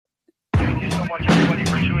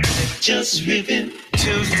Just Riffin.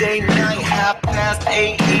 Tuesday night,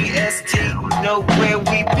 8:30 EST. Know where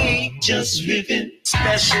we be. Just Riffin.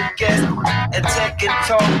 Special guest and tech and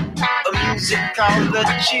talk. A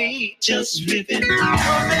musicology. Just Riffin.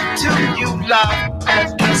 Coming to you live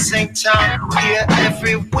at the same time. Here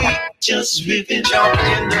every week. Just Riffin. Jump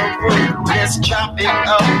in the room. Let's chop it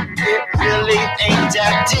up. It really ain't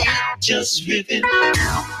that deep. Just Riffin.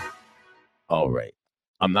 All right.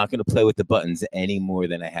 I'm not going to play with the buttons any more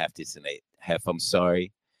than I have to tonight. Hef, I'm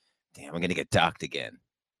sorry. Damn, I'm going to get docked again.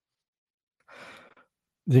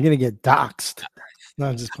 You're going to get doxxed. No,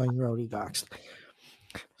 I'm just playing roadie doxxed.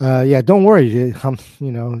 Yeah, don't worry.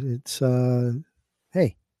 It's,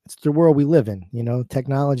 hey, it's the world we live in. You know,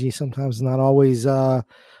 technology sometimes is not always up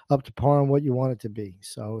to par on what you want it to be.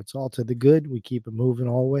 So it's all to the good. We keep it moving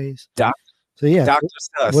always. So yeah, Dr.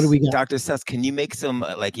 Suss, what do we got? Dr. Suss, can you make some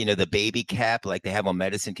the baby cap like they have on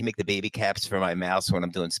medicine? Can you make the baby caps for my mouse when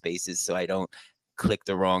I'm doing spaces so I don't click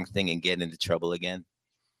the wrong thing and get into trouble again?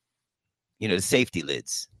 You know, the safety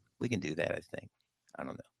lids. We can do that, I think. I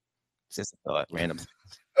don't know. It's just a thought, random.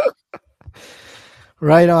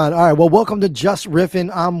 Right on. All right. Well, welcome to Just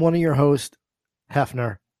Riffin. I'm one of your hosts,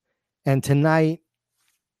 Hefner. And tonight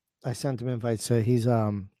I sent him invites. So he's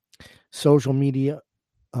social media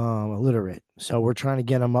illiterate, so we're trying to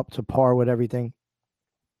get him up to par with everything,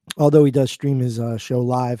 although he does stream his show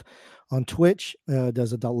live on Twitch,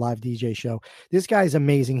 does a live DJ show. This guy is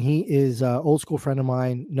amazing. He is an old school friend of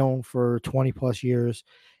mine, known for 20 plus years,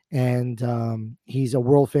 and he's a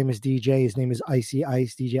world famous DJ. His name is Icy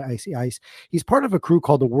Ice, DJ Icy Ice. He's part of a crew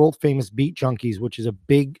called the World Famous Beat Junkies, which is a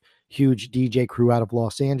big huge DJ crew out of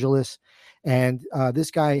Los Angeles, and this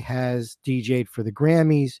guy has DJ'd for the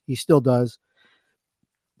Grammys. He still does.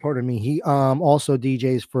 Pardon me. He also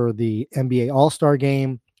DJs for the NBA All-Star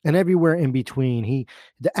Game and everywhere in between.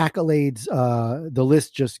 The accolades, the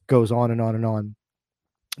list just goes on and on and on.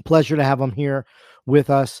 Pleasure to have him here with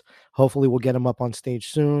us. Hopefully we'll get him up on stage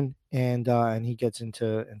soon and he gets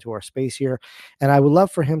into our space here. And I would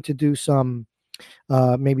love for him to do some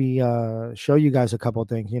maybe show you guys a couple of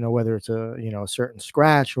things, whether it's a certain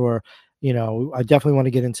scratch or I definitely want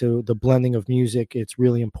to get into the blending of music. It's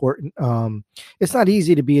really important. It's not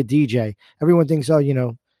easy to be a DJ. Everyone thinks,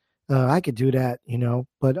 I could do that,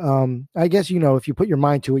 but I guess, if you put your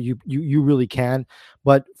mind to it, you really can.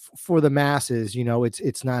 But for the masses,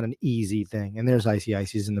 it's not an easy thing. And there's Icy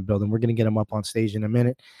Icy's in the building. We're going to get him up on stage in a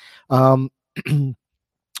minute. But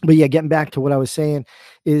yeah, getting back to what I was saying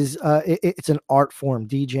is it's an art form.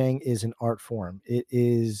 DJing is an art form. It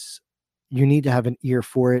is, you need to have an ear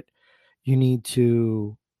for it. You need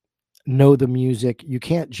to know the music. You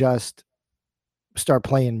can't just start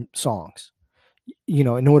playing songs.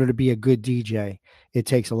 In order to be a good DJ, it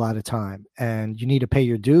takes a lot of time and you need to pay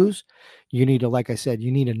your dues. You need to, like I said,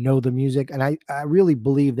 you need to know the music. And I really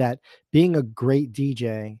believe that being a great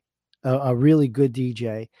DJ, a really good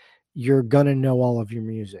DJ, you're going to know all of your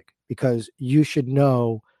music because you should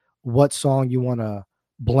know what song you want to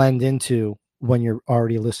blend into when you're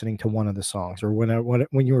already listening to one of the songs, or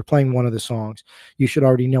when you were playing one of the songs, you should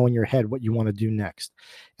already know in your head what you want to do next.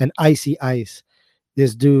 And Icy Ice,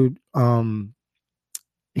 this dude,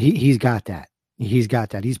 he's got that. He's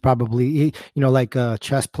got that. He's probably, like a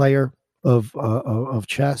chess player of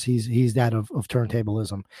chess. He's that of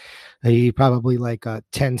turntablism. He probably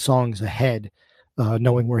 10 songs ahead,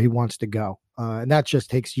 knowing where he wants to go. And that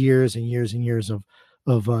just takes years and years and years of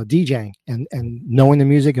DJing and knowing the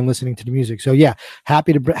music and listening to the music. So yeah,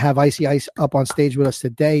 happy to have Icy Ice up on stage with us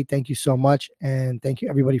today. Thank you so much. And thank you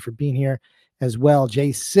everybody for being here as well.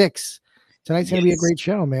 J6, tonight's going to be a great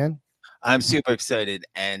show, man. I'm super excited.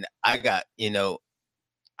 And I got, I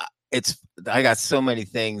got so many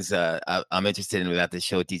things I'm interested in about the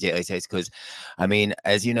show, DJ Ice Ice, because I mean,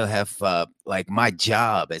 as you know, my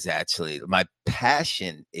job is actually, my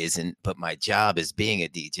passion isn't, but my job is being a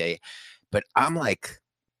DJ. But I'm like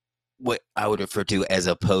what I would refer to as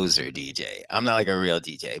a poser DJ. I'm not like a real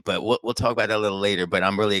DJ, but we'll talk about that a little later. But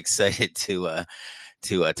I'm really excited to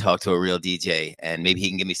talk to a real DJ, and maybe he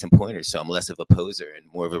can give me some pointers so I'm less of a poser and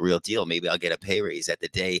more of a real deal. Maybe I'll get a pay raise at the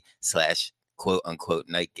day / quote unquote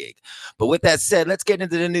night gig. But with that said, let's get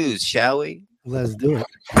into the news, shall we? Let's do it.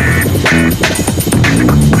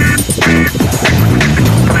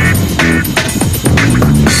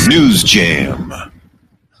 News Jam.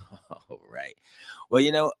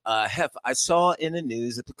 Well, Hef, I saw in the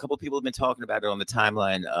news that a couple of people have been talking about it on the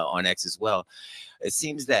timeline on X as well. It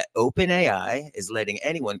seems that OpenAI is letting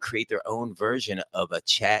anyone create their own version of a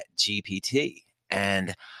chat GPT.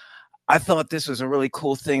 And I thought this was a really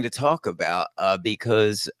cool thing to talk about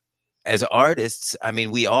because as artists, I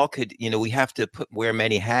mean, we all could, we have to wear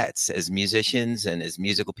many hats as musicians and as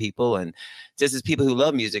musical people, and just as people who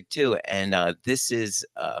love music too. And this is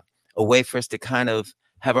a way for us to kind of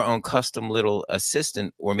have our own custom little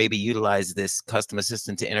assistant, or maybe utilize this custom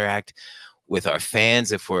assistant to interact with our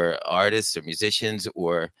fans if we're artists or musicians,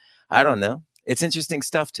 or I don't know. It's interesting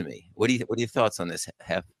stuff to me. What are your thoughts on this,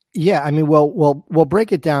 Hef? Yeah, I mean, we'll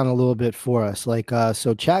break it down a little bit for us. Like,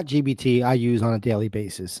 so Chat GBT I use on a daily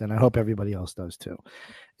basis, and I hope everybody else does too.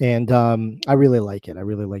 And I really like it. I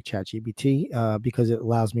really like ChatGPT because it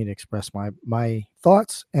allows me to express my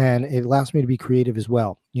thoughts, and it allows me to be creative as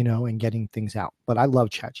well, and getting things out. But I love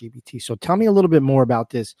ChatGPT. So tell me a little bit more about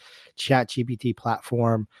this ChatGPT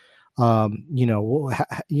platform. Where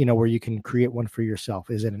you can create one for yourself.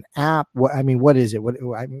 Is it an app? What is it?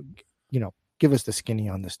 Give us the skinny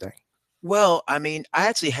on this thing. Well, I mean, I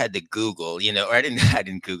actually had to Google, or I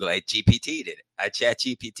didn't Google, I GPT'd it. I chat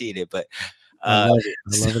GPT'd it, but I uh love it.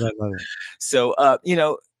 I so love it. I love it. so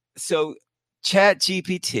so chat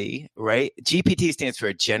GPT, right? GPT stands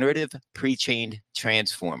for generative pre-trained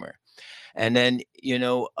transformer. And then,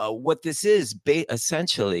 what this is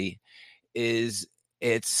essentially is,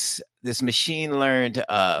 it's this machine learned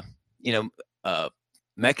you know uh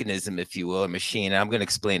mechanism, if you will, a machine. I'm going to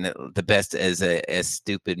explain it the best as a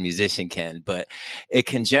stupid musician can, but it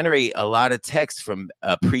can generate a lot of text from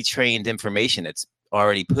pre-trained information that's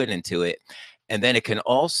already put into it. And then it can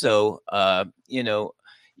also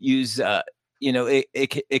use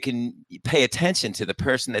it can pay attention to the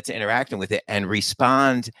person that's interacting with it and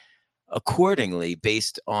respond accordingly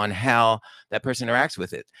based on how that person interacts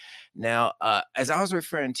with it. Now, as I was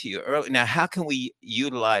referring to you earlier, now how can we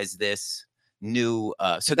utilize this new?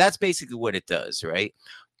 So that's basically what it does, right?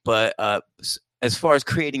 But as far as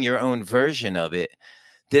creating your own version of it,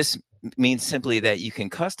 this means simply that you can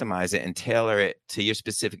customize it and tailor it to your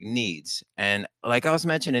specific needs. And like I was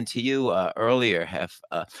mentioning to you earlier,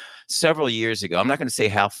 several years ago, I'm not going to say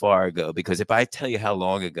how far ago, because if I tell you how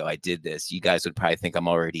long ago I did this, you guys would probably think I'm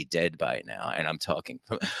already dead by now. And I'm talking,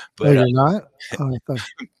 Oh, but you're not? Oh, I thought,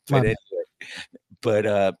 my but bad. anyway,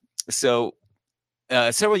 but so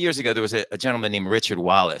several years ago, there was a gentleman named Richard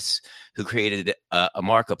Wallace who created a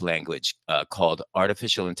markup language called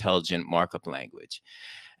artificial intelligent markup language.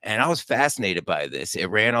 And I was fascinated by this. It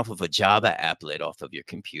ran off of a Java applet off of your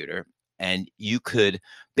computer, and you could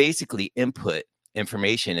basically input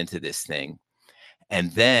information into this thing,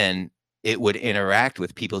 and then it would interact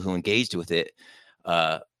with people who engaged with it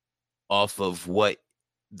uh, off of what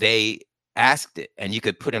they asked it. And you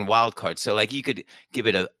could put in wildcards. So like you could give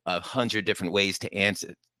it a hundred different ways to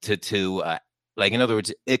answer to like, in other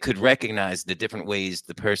words, it could recognize the different ways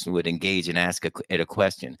the person would engage and ask it a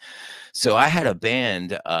question. So I had a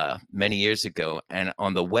band many years ago, and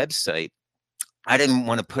on the website, I didn't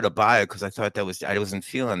want to put a bio because I thought I wasn't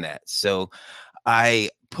feeling that. So I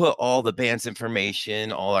put all the band's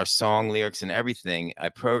information, all our song lyrics and everything. I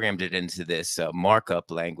programmed it into this markup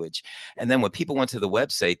language. And then when people went to the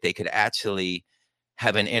website, they could actually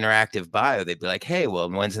have an interactive bio. They'd be like, hey, well,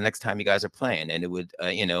 when's the next time you guys are playing? And it would,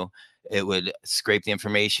 it would scrape the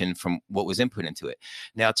information from what was input into it.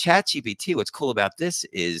 Now, ChatGPT, what's cool about this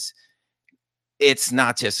is it's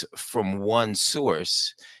not just from one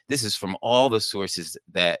source. This is from all the sources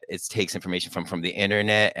that it takes information from the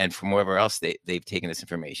internet and from wherever else they've taken this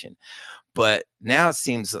information. But now it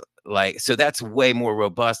seems like, so that's way more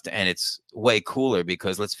robust, and it's way cooler,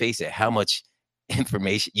 because let's face it, how much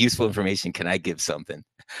useful information can I give something?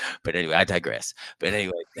 But anyway, I digress. But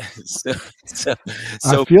anyway, so so I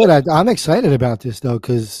so feel that I'm excited about this though,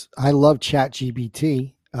 because I love Chat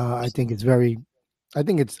GBT. I think it's very, I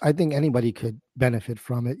think anybody could benefit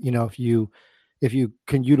from it. If you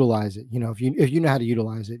can utilize it, if you know how to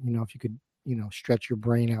utilize it, if you could, stretch your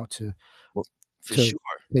brain out to well, for to sure.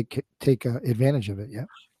 take advantage of it. Yeah.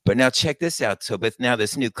 But now check this out. So, but now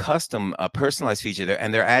this new custom personalized feature there,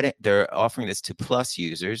 and they're offering this to Plus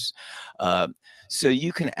users. Uh, so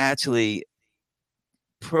you can actually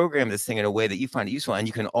program this thing in a way that you find it useful, and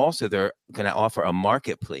you can also, they're going to offer a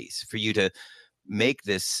marketplace for you to make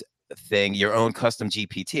this thing your own custom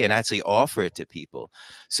GPT and actually offer it to people.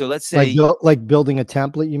 So let's say, Like building a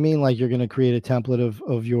template. You mean like you're going to create a template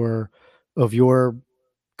of your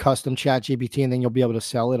custom Chat GPT, and then you'll be able to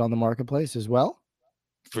sell it on the marketplace as well.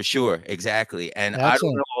 for sure, exactly. And I don't know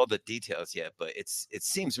Excellent. all the details yet, but it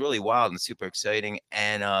seems really wild and super exciting.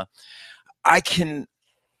 And I can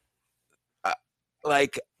uh,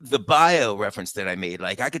 like the bio reference that I made,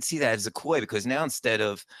 like I could see that as a koi, because now instead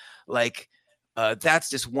of like that's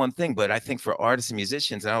just one thing, but I think for artists and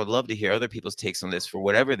musicians, and I would love to hear other people's takes on this for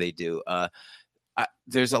whatever they do.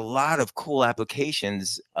 there's a lot of cool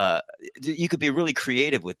applications. You could be really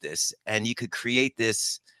creative with this, and you could create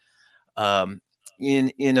this, um,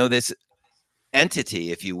 this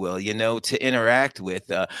entity, if you will, to interact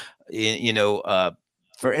with.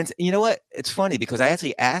 For instance, you know what? It's funny because I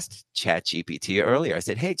actually asked ChatGPT earlier. I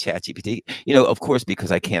said, "Hey, ChatGPT," of course,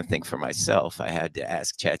 because I can't think for myself, I had to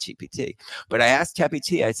ask ChatGPT. But I asked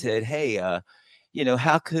ChatGPT. I said, "Hey,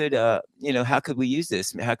 how could we use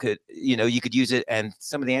this? How could you could use it?" And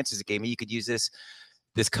some of the answers it gave me, you could use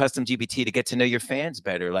this custom GPT to get to know your fans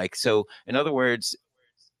better. Like, so in other words,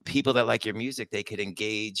 people that like your music, they could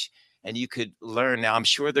engage and you could learn. Now, I'm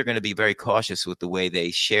sure they're going to be very cautious with the way they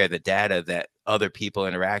share the data that other people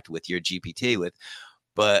interact with your GPT with,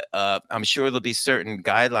 but I'm sure there'll be certain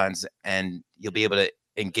guidelines and you'll be able to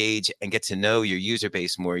engage and get to know your user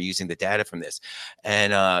base more using the data from this.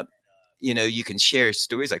 And, you can share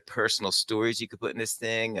stories, like personal stories you could put in this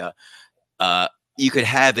thing. Uh, you could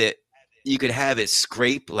have it,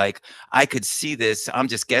 scrape. Like, I could see this. I'm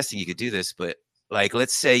just guessing you could do this, but like,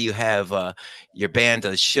 let's say you have your band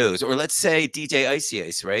does shows, or let's say DJ Icy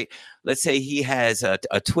Ice, right? Let's say he has a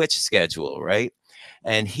Twitch schedule, right?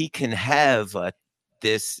 And he can have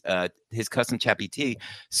this his custom chat PT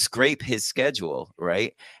scrape his schedule,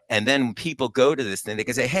 right? And then when people go to this thing, they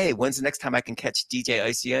can say, "Hey, when's the next time I can catch DJ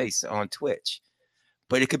Icy Ice on Twitch?"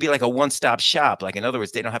 But it could be like a one-stop shop. Like, in other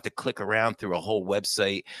words, they don't have to click around through a whole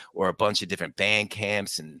website or a bunch of different band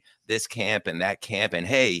camps and this camp and that camp. And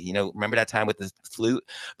hey, remember that time with the flute?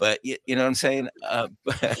 But you know what I'm saying? I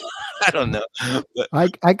don't know. But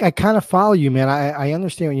I kind of follow you, man. I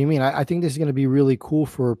understand what you mean. I think this is going to be really cool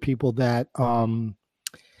for people that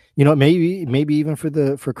maybe even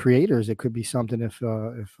for creators, it could be something if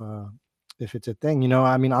it's a thing.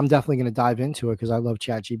 I mean, I'm definitely going to dive into it because I love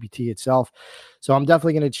ChatGPT itself. So I'm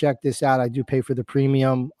definitely going to check this out. I do pay for the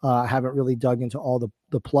premium. I haven't really dug into all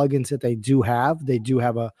the plugins that they do have. They do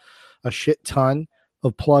have a shit ton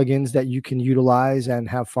of plugins that you can utilize and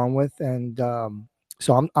have fun with. And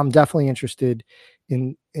so I'm definitely interested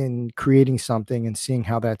in creating something and seeing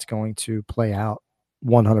how that's going to play out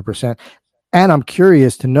 100%. And I'm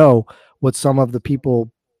curious to know what some of the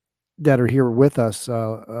people that are here with us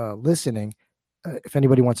listening, if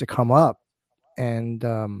anybody wants to come up and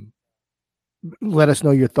let us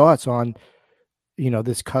know your thoughts on,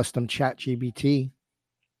 this custom chat GBT,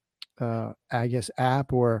 I guess,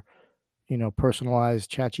 app, or, personalized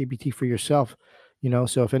chat GBT for yourself.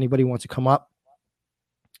 So if anybody wants to come up,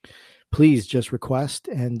 please just request,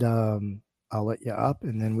 and I'll let you up,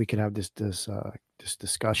 and then we can have this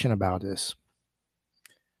discussion about this.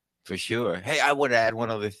 for sure. Hey, I would add one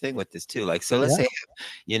other thing with this too. Like, so let's say,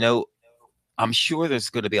 I'm sure there's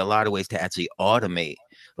going to be a lot of ways to actually automate,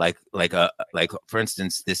 like for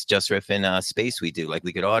instance, this Just Riffin space we do. Like,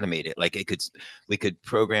 we could automate it. Like, we could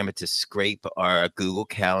program it to scrape our Google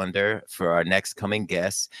Calendar for our next coming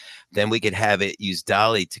guests. Then we could have it use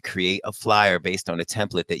Dolly to create a flyer based on a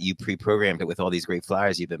template that you pre-programmed it with all these great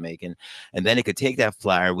flyers you've been making. And then it could take that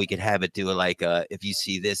flyer. We could have it do it like, if you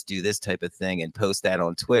see this, do this type of thing, and post that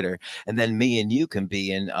on Twitter. And then me and you can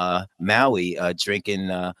be in Maui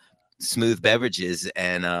drinking smooth beverages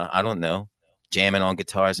and I don't know, jamming on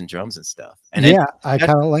guitars and drums and stuff. And then I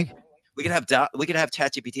kind of like. we could have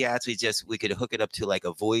ChatGPT actually we could hook it up to like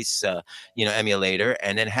a voice emulator,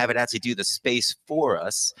 and then have it actually do the space for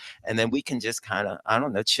us, and then we can just kind of, I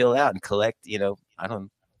don't know, chill out and collect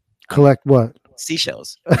Collect what?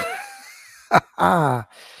 Seashells.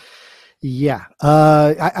 Yeah.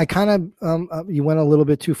 I kind of you went a little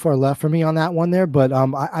bit too far left for me on that one there, but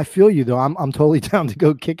I feel you though. I'm totally down to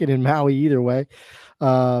go kick it in Maui either way,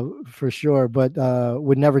 for sure. But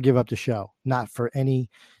would never give up the show. Not for any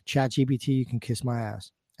chat GPT. You can kiss my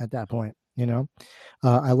ass at that point.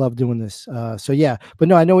 I love doing this. So yeah, but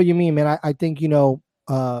no, I know what you mean, man. I think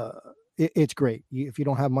it's great. If you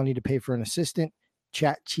don't have money to pay for an assistant,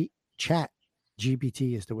 chat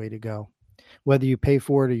GPT is the way to go. Whether you pay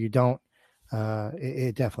for it or you don't,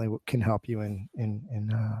 it definitely can help you in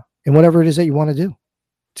whatever it is that you want to do.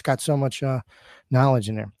 It's got so much knowledge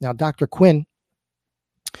in there. Now, Dr. Quinn,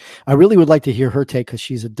 I really would like to hear her take, because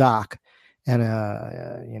she's a doc, and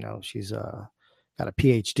she's got a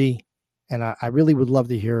PhD, and I really would love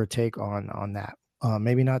to hear her take on that.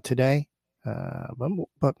 Maybe not today,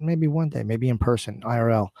 but maybe one day, maybe in person,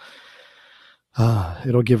 IRL.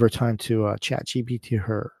 It'll give her time to chat GPT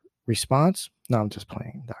her response. No, I'm just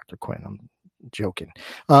playing, Dr. Quinn. I'm joking.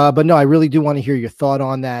 But no, I really do want to hear your thought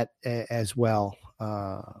on that as well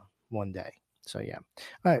one day. So yeah.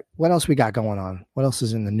 All right. What else we got going on? What else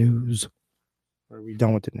is in the news? Or are we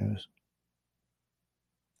done with the news?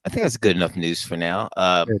 I think that's good enough news for now.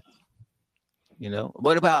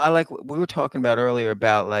 What about, I like what we were talking about earlier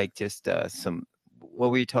about like just some, what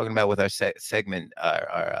were you talking about with our segment,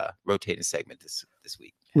 our rotating segment this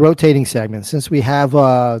week? Rotating segment. Since we have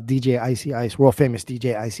DJ Icy Ice, world famous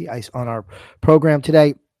DJ Icy Ice on our program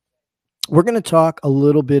today, we're going to talk a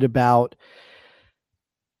little bit about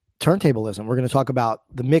turntablism. We're going to talk about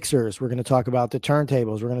the mixers. We're going to talk about the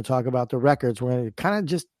turntables. We're going to talk about the records. We're going to kind of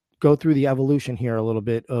just go through the evolution here a little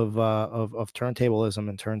bit of turntablism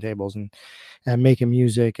and turntables and making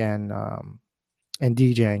music and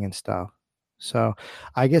DJing and stuff. So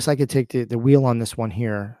I guess I could take the wheel on this one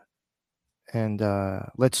here, and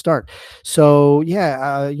let's start. So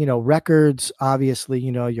yeah, records, obviously,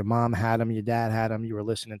 your mom had them, your dad had them, you were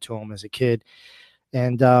listening to them as a kid.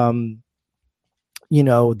 And those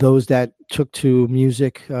that took to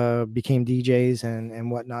music became DJs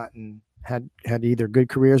and whatnot, and had either good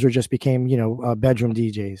careers or just became bedroom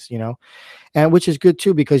DJs, and which is good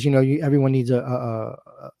too, because everyone needs an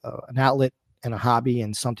outlet and a hobby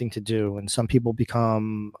and something to do. And some people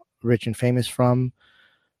become rich and famous from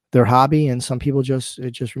their hobby, and some people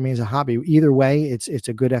it just remains a hobby. Either way, it's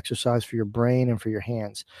a good exercise for your brain and for your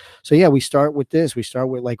hands. So yeah, we start with this. We start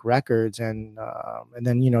with like records, and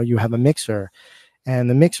then you have a mixer, and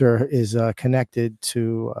the mixer is connected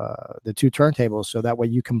to the two turntables, so that way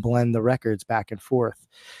you can blend the records back and forth.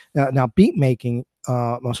 Now beat matching,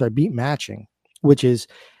 which is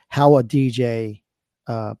how a DJ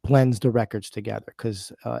blends the records together,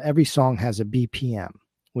 because every song has a BPM,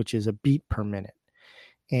 which is a beat per minute.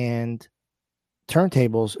 And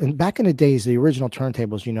turntables, and back in the days, the original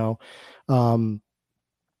turntables,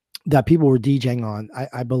 that people were DJing on,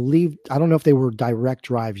 I believe, I don't know if they were direct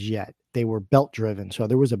drives yet. They were belt driven. So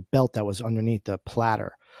there was a belt that was underneath the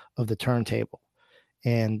platter of the turntable.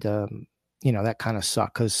 And, that kind of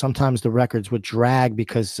sucked, because sometimes the records would drag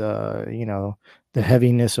because, the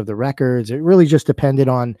heaviness of the records. It really just depended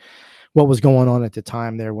on what was going on at the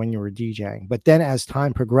time there when you were DJing. But then as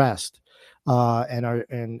time progressed,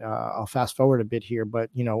 I'll fast forward a bit here, but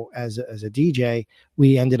as a DJ,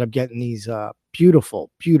 we ended up getting these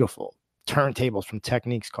beautiful turntables from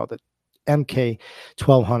Techniques called the MK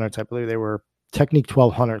 1200s. I believe they were Technique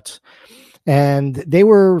 1200s, and they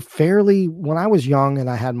were fairly, when I was young and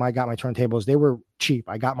I got my turntables, they were cheap.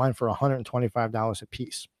 I got mine for $125 a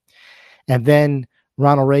piece. And then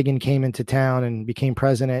Ronald Reagan came into town and became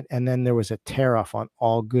president, and then there was a tariff on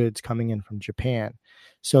all goods coming in from Japan.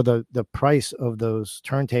 So the price of those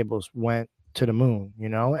turntables went to the moon,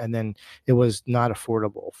 and then it was not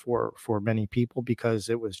affordable for many people, because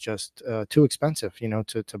it was just too expensive,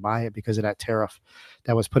 to buy it, because of that tariff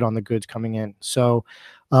that was put on the goods coming in. So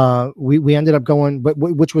we ended up going, but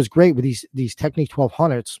which was great with these Technique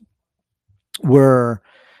 1200s,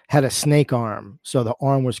 had a snake arm, so the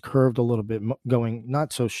arm was curved a little bit, going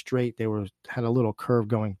not so straight. They had a little curve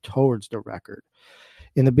going towards the record.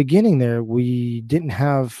 In the beginning there, we didn't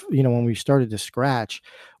have, when we started to scratch,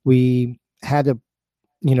 we had to,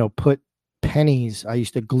 put pennies. I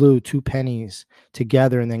used to glue 2 pennies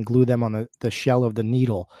together and then glue them on the shell of the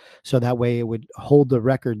needle. So that way it would hold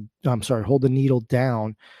the needle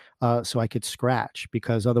down, so I could scratch,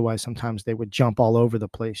 because otherwise sometimes they would jump all over the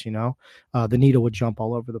place, the needle would jump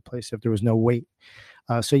all over the place if there was no weight.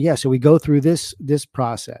 So we go through this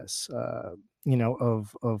process, of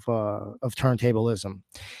turntablism.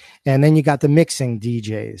 And then you got the mixing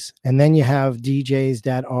DJs, and then you have DJs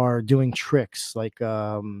that are doing tricks like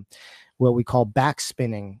what we call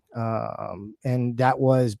backspinning, and that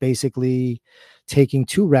was basically taking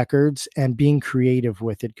 2 records and being creative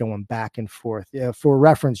with it, going back and forth. For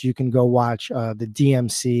reference, you can go watch the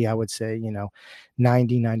DMC, I would say,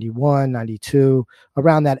 90, 91, 92,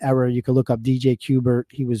 around that era. You could look up DJ Qbert.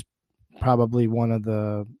 He was probably one of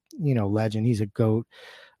the legend. He's a goat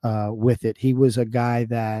with it. He was a guy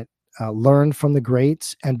that learned from the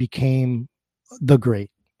greats and became the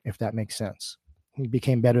great, if that makes sense. He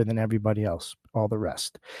became better than everybody else, all the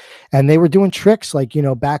rest. And they were doing tricks like,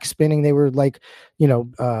 back spinning. They were like,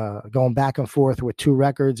 going back and forth with 2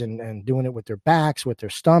 records and doing it with their backs, with their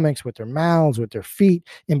stomachs, with their mouths, with their feet,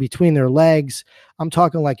 in between their legs. I'm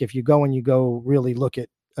talking like if you go really look at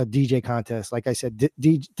a DJ contest, like I said,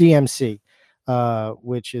 DMC,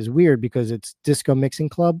 which is weird because it's Disco Mixing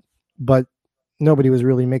Club, but nobody was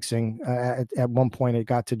really mixing. At one point, it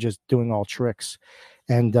got to just doing all tricks,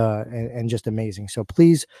 and just amazing. So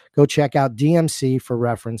please go check out DMC for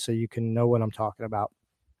reference, so you can know what I'm talking about.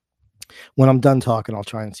 When I'm done talking, I'll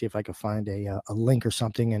try and see if I can find a link or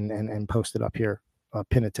something and post it up here,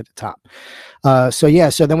 pin it to the top. So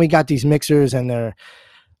then we got these mixers, and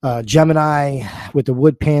Gemini with the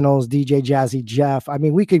wood panels, DJ Jazzy Jeff. I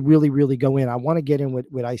mean, we could really go in. I want to get in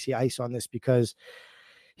with Icy Ice on this because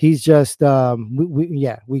he's just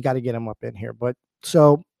we got to get him up in here. But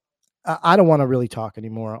so I don't want to really talk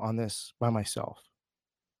anymore on this by myself,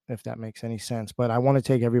 if that makes any sense. But I want to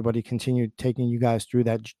take everybody, continue taking you guys through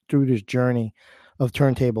this journey of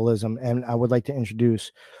turntablism, and I would like to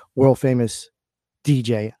introduce world famous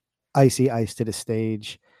DJ Icy Ice to the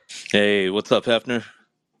stage. Hey, what's up, Hefner?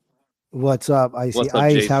 What's up, Icy What's up,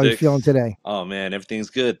 Ice? How are you feeling J6? today? Oh man, everything's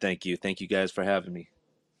good. Thank you. Thank you guys for having me.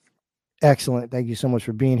 Excellent. Thank you so much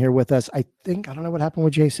for being here with us. I don't know what happened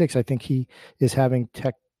with J6. I think he is having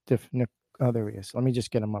tech oh, there he is. Let me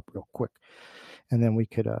just get him up real quick, and then we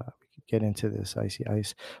could get into this Icy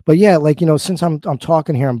Ice. But yeah, like, since I'm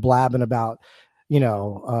talking here, I'm blabbing about,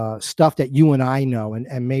 stuff that you and I know,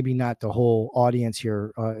 and maybe not the whole audience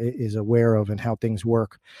here is aware of, and how things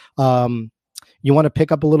work. You want to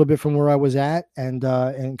pick up a little bit from where I was at, and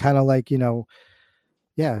kind of like,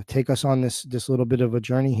 yeah, take us on this little bit of a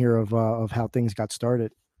journey here of how things got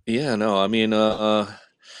started. Yeah, no, I mean,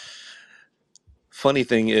 funny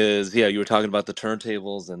thing is, yeah, you were talking about the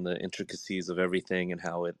turntables and the intricacies of everything and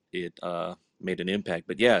how it made an impact.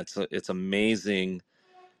 But yeah, it's amazing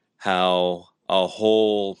how a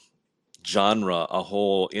whole genre, a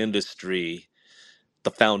whole industry,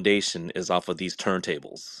 the foundation is off of these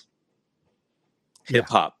turntables. Yeah, Hip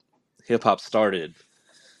hop, hip hop started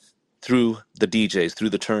through the DJs,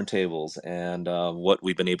 through the turntables, and what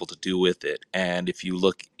we've been able to do with it. And if you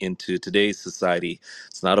look into today's society,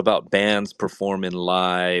 it's not about bands performing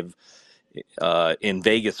live in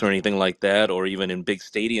Vegas or anything like that, or even in big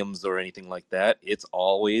stadiums or anything like that. It's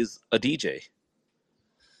always a DJ.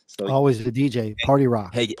 So always the DJ, party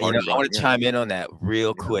rock. Hey, party I rock, want to yeah, chime in on that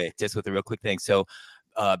real yeah. quick, just with a real quick thing. So,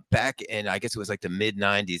 back in, I guess it was like the mid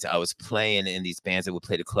 '90s, I was playing in these bands that would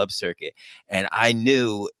play the club circuit, and I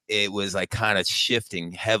knew it was like kind of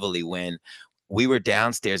shifting heavily when we were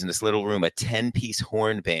downstairs in this little room, a 10-piece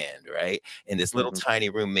horn band, right, in this little Hmm. tiny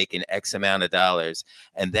room making X amount of dollars,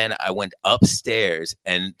 and then I went upstairs,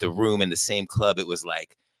 and the room in the same club, it was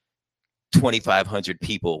like 2,500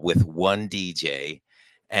 people with one DJ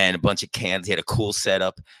and a bunch of cans. He had a cool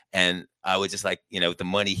setup. And I was just like, the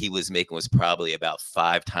money he was making was probably about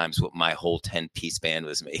 5 times what my whole 10-piece band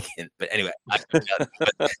was making. But anyway, but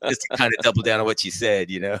just to kind of double down on what you said.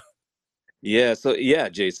 Yeah, so yeah,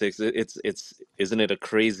 J6, it's isn't it a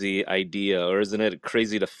crazy idea, or isn't it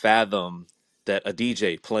crazy to fathom that a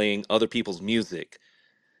DJ playing other people's music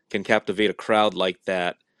can captivate a crowd like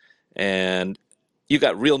that? And you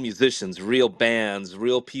got real musicians, real bands,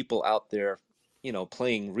 real people out there,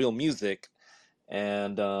 playing real music.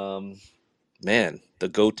 And man, the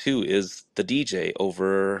go-to is the DJ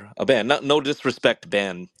over a band. Not, no disrespect to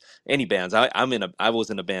band, any bands. I was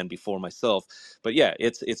in a band before myself, but yeah,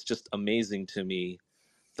 it's just amazing to me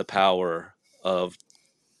the power of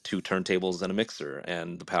two turntables and a mixer,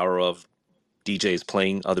 and the power of DJs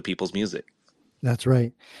playing other people's music. That's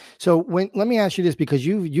right. So let me ask you this, because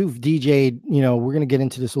you've DJ'd, we're going to get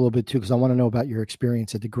into this a little bit too, because I want to know about your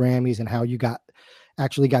experience at the Grammys and how you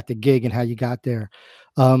actually got the gig and how you got there.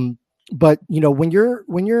 But when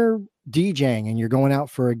you're DJing and you're going out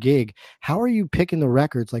for a gig, how are you picking the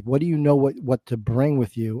records? Like, what do you know what to bring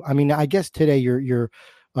with you? I mean, I guess today you're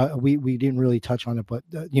we didn't really touch on it, but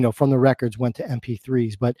from the records went to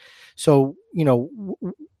MP3s. But so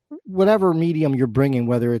whatever medium you're bringing,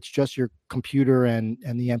 whether it's just your computer and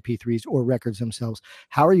the MP3s or records themselves,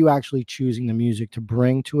 how are you actually choosing the music to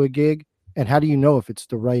bring to a gig, and how do you know if it's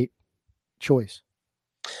the right choice?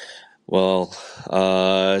 Well,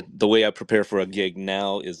 the way I prepare for a gig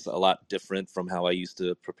now is a lot different from how I used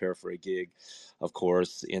to prepare for a gig. Of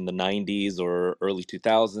course, in the 90s or early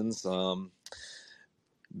 2000s,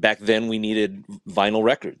 back then we needed vinyl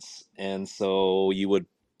records. And so you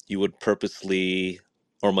would purposely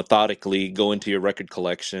or methodically go into your record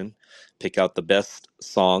collection, pick out the best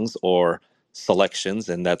songs or selections,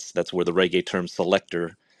 and that's where the reggae term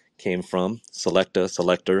selector came from.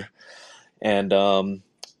 Selector, and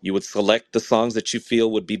you would select the songs that you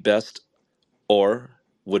feel would be best or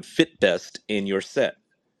would fit best in your set.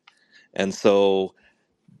 And so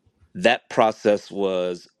that process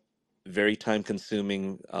was very time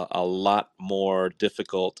consuming, a lot more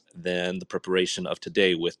difficult than the preparation of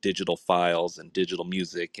today with digital files and digital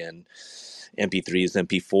music and MP3s,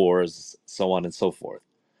 MP4s, so on and so forth.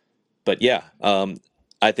 But yeah,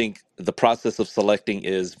 I think the process of selecting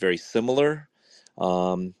is very similar.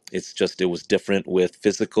 It's just it was different with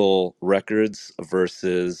physical records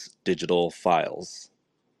versus digital files.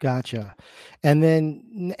 Gotcha. And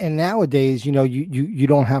then and nowadays, you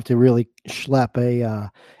don't have to really schlep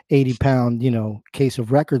a 80-pound, case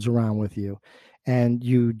of records around with you. And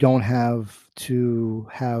you don't have to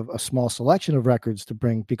have a small selection of records to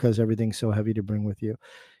bring because everything's so heavy to bring with you.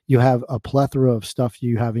 You have a plethora of stuff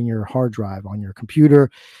you have in your hard drive on your computer,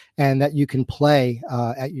 and that you can play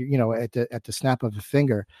at at the snap of a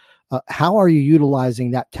finger. How are you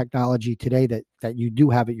utilizing that technology today that you do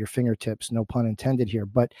have at your fingertips? No pun intended here,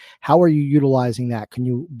 but how are you utilizing that? Can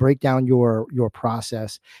you break down your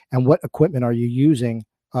process, and what equipment are you using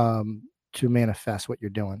to manifest what you're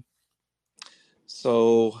doing?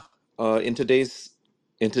 So in today's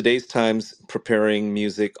times, preparing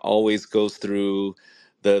music always goes through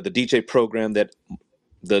the DJ program that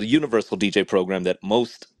the universal DJ program that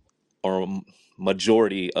most or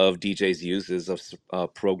majority of DJs use is a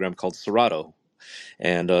program called Serato,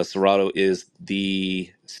 and Serato is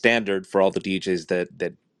the standard for all the DJs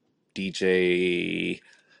that DJ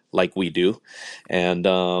like we do, and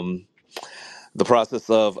the process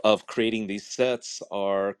of creating these sets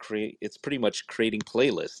it's pretty much creating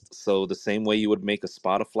playlists. So the same way you would make a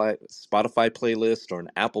Spotify playlist or an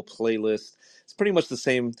Apple playlist, it's pretty much the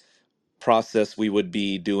same process we would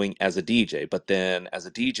be doing as a DJ. But then as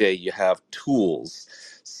a DJ, you have tools.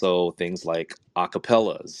 So things like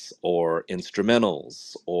acapellas or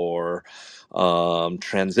instrumentals or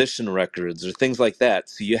transition records or things like that.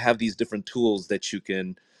 So you have these different tools that you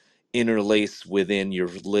can interlace within your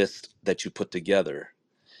list that you put together.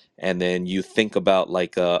 And then you think about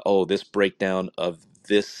like, oh, this breakdown of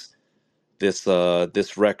this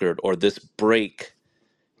record or this break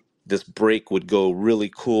would go really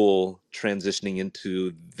cool transitioning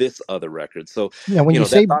into this other record. So, Yeah, when you that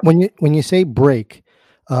say thought. when you say break,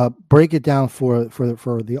 break it down for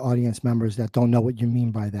the audience members that don't know what you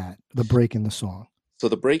mean by that. The break in the song. So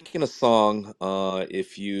the break in a song,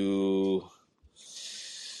 if you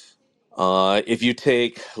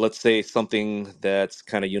take, let's say, something that's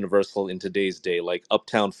kind of universal in today's day, like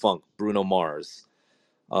Uptown Funk, Bruno Mars.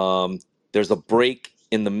 Um, there's a break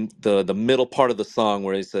in the middle part of the song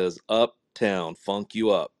where he says, "Uptown Funk you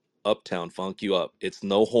up, Uptown Funk you up." It's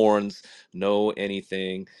no horns, no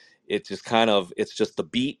anything. It's just the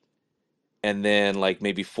beat, and then like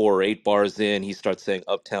maybe 4 or 8 bars in he starts saying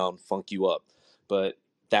uptown funk you up. But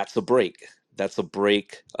that's a break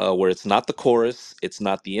where it's not the chorus, it's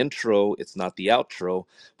not the intro, it's not the outro,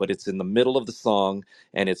 but it's in the middle of the song,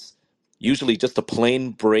 and it's usually just a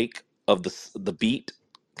plain break of the beat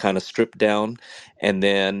kind of stripped down, and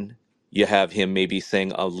then you have him maybe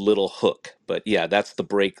saying a little hook. But yeah, that's the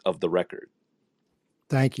break of the record.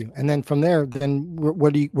 Thank you. And then from there, then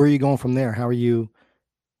where are you going from there? How are you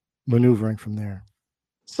maneuvering from there?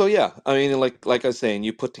 So yeah, I mean, like I was saying,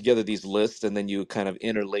 you put together these lists and then you kind of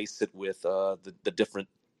interlace it with the different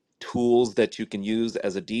tools that you can use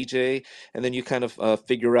as a DJ, and then you kind of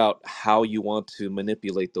figure out how you want to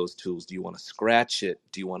manipulate those tools. Do you want to scratch it?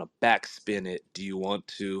 Do you want to backspin it? Do you want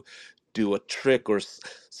to do a trick or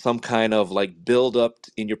some kind of like build up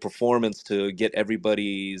in your performance to get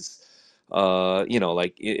everybody in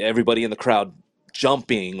the crowd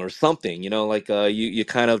jumping or something, like you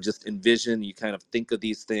kind of just envision, you kind of think of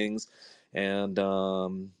these things, and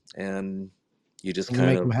you just And you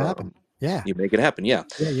kind make them of happen. Yeah. you make it happen. Yeah.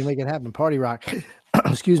 Yeah, you make it happen. Party rock.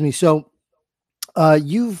 Excuse me. So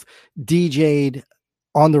you've DJ'd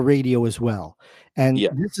on the radio as well. And Yeah,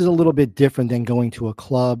 this is a little bit different than going to a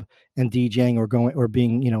club and DJing, or going or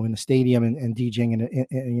being, in the stadium and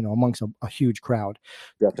DJing amongst a huge crowd.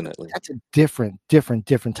 definitely. That's a different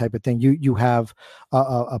type of thing. You have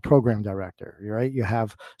a program director, right? You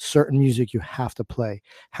have certain music you have to play.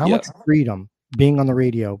 How Yeah. much freedom being on the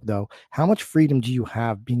radio, though? How much freedom do you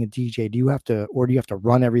have being a DJ? Do you have to, or do you have to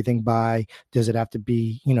run everything by? Does it have to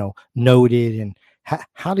be, noted? And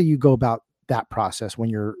how do you go about that process when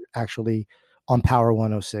you're actually on Power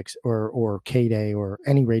 106 or K Day or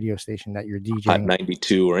any radio station that you're Hot DJing?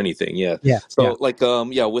 92 or anything. Yeah. Yeah, yeah. So like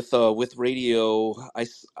yeah, with radio,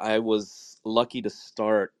 I was lucky to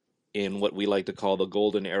start in what we like to call the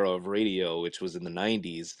golden era of radio, which was in the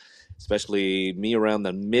 90s. Especially me around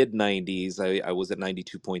the mid 90s. I was at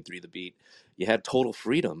 92.3 the beat. You had total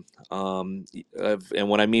freedom. And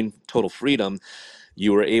when I mean total freedom,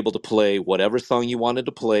 you were able to play whatever song you wanted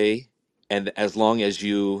to play, and as long as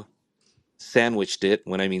you sandwiched it.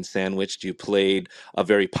 When I mean sandwiched, you played a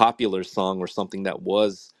very popular song or something that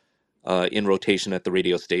was in rotation at the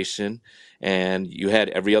radio station, and you had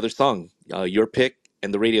every other song, your pick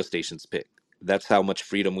and the radio station's pick. That's how much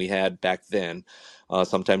freedom we had back then.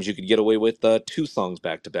 Sometimes you could get away with 2 songs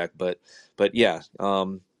back to back, but yeah.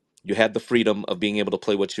 You had the freedom of being able to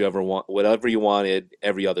play what you ever want, whatever you wanted,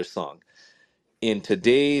 every other song. In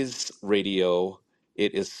today's radio,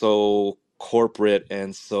 it is so corporate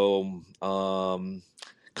and so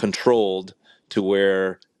controlled to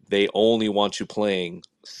where they only want you playing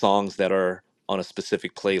songs that are on a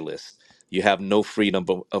specific playlist. You have no freedom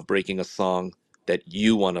of breaking a song that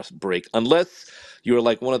you want to break, unless you're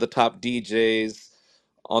like one of the top DJs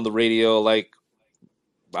on the radio, like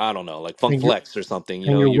I don't know, like Funk And your Flex or something.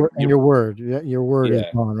 and your word and You're your word. Your word is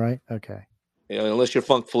yeah. gone, right? Okay. Unless you're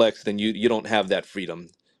Funk Flex, then you don't have that freedom.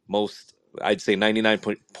 Most, I'd say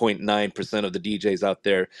 99.9% of the DJs out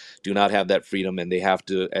there do not have that freedom, and they have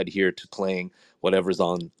to adhere to playing whatever's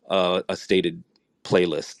on a stated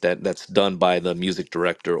playlist that's done by the music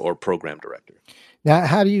director or program director. Now,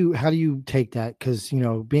 how do you take that? Because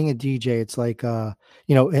being a DJ, it's like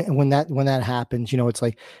and when that happens, it's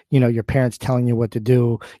like your parents telling you what to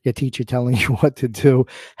do, your teacher telling you what to do.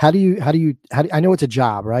 I know it's a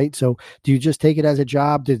job, right? So do you just take it as a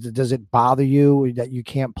job? Does it bother you that you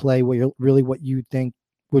can't play what you think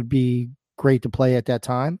would be great to play at that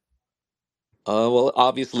time? Well,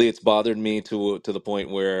 obviously, it's bothered me to the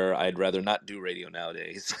point where I'd rather not do radio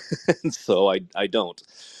nowadays, and so I don't.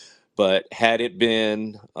 But had it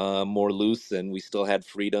been more loose, and we still had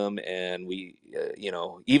freedom, and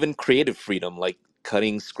even creative freedom, like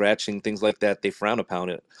cutting, scratching, things like that, they frown upon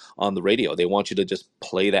it on the radio. They want you to just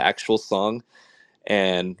play the actual song,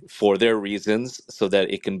 and for their reasons, so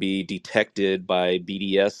that it can be detected by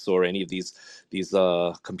BDS or any of these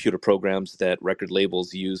computer programs that record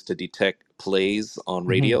labels use to detect plays on Mhm.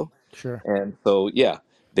 radio. Sure. And so, yeah,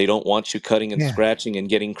 they don't want you cutting and Yeah. scratching and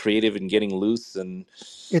getting creative and getting loose and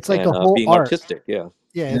It's like and the uh, whole being art. artistic. Yeah,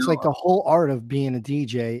 Yeah, You it's know, like the whole art of being a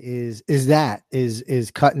DJ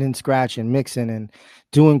is cutting and scratching, mixing and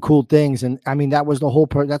doing cool things. And I mean, that's the whole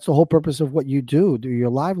purpose of what you do your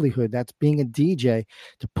livelihood. That's being a DJ.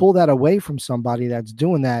 To pull that away from somebody that's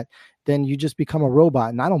doing that, then you just become a robot.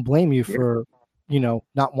 And I don't blame you yeah. for,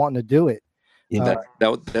 not wanting to do it. you Uh,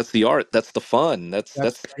 know, That's the art. That's the fun. That's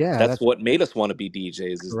that's that's yeah, that's that's what made us want to be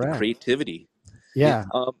DJs is the correct. creativity. Yeah.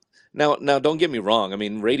 Yeah, Now, don't get me wrong. I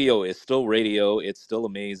mean, radio is still radio. It's still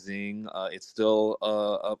amazing. It's still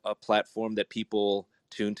a platform that people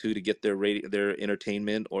tune to get their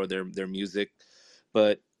entertainment or their music.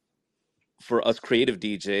 But for us creative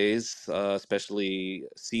DJs, especially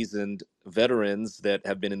seasoned veterans that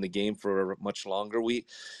have been in the game for much longer, we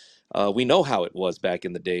know how it was back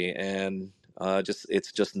in the day, and just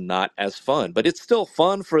it's just not as fun. But it's still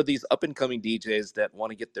fun for these up and coming DJs that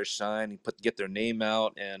want to get their shine, get their name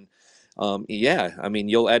out, and yeah, I mean,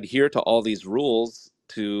 you'll adhere to all these rules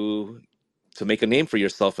to make a name for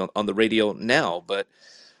yourself on the radio now. But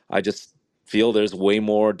I just feel there's way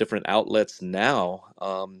more different outlets now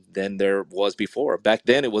than there was before. Back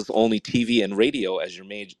then, it was only TV and radio as your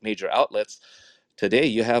major outlets. Today,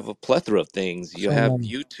 you have a plethora of things. You so have many.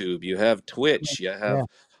 YouTube, you have Twitch, you Yeah, have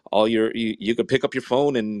you could pick up your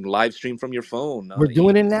phone and live stream from your phone. we're You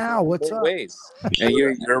doing it so now. many What's more up? ways, and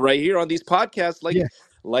you're right here on these podcasts, Yeah,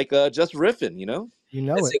 like just riffing, you know. you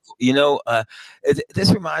know it's it.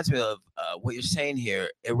 this reminds me of what you're saying here.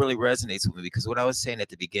 It really resonates with me because what I was saying at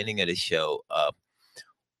the beginning of the show,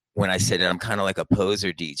 when I said that I'm kind of like a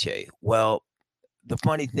poser DJ. Well, the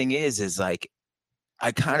funny thing is like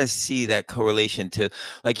I kind of see that correlation to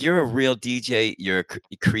like you're a real DJ, you're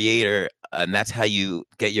a creator, and that's how you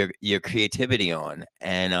get your creativity on.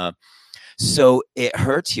 And so it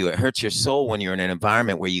hurts you. It hurts your soul when you're in an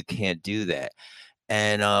environment where you can't do that.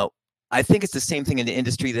 And I think it's the same thing in the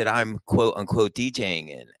industry that I'm quote unquote DJing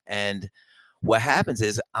in. And what happens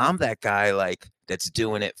is I'm that guy like that's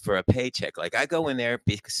doing it for a paycheck. Like I go in there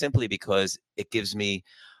simply because it gives me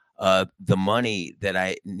the money that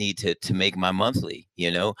I need to make my monthly,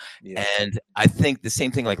 Yeah, And I think the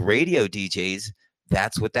same thing like radio DJs,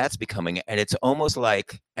 that's what that's becoming. And it's almost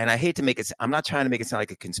like, and I hate to make it, I'm not trying to make it sound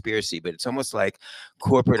like a conspiracy, but it's almost like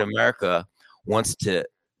corporate America wants to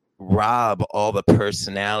rob all the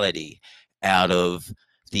personality out of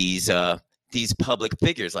these public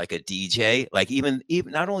figures like a DJ, like even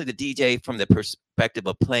not only the DJ from the perspective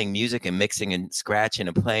of playing music and mixing and scratching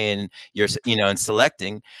and playing and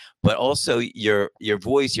selecting, but also your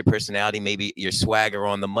voice, your personality, maybe your swagger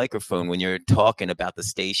on the microphone when you're talking about the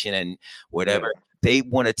station and whatever. yeah, They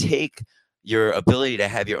want to take your ability to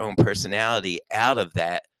have your own personality out of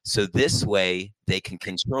that so this way they can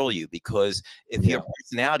control you, because if your yeah,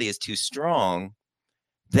 personality is too strong,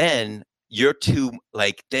 then you're too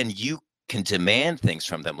like then you can demand things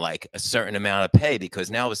from them like a certain amount of pay, because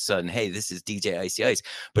now all of a sudden, hey, this is DJ Icy Ice.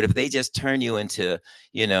 But if they just turn you into,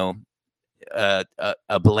 you know,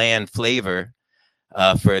 a bland flavor,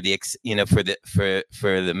 for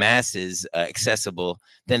the masses, accessible,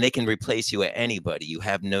 then they can replace you at anybody. You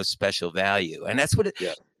have no special value, and that's what it.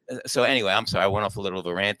 Yeah. So anyway, I'm sorry, I went off a little of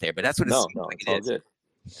a rant there, but that's what it No, seems no, like it's it all is. good.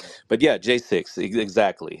 But yeah, J6,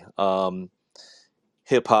 exactly.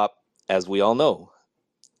 Hip hop, as we all know,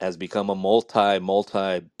 has become a multi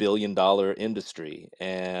billion dollar industry,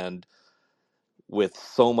 and with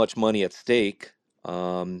so much money at stake,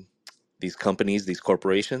 um, these companies, these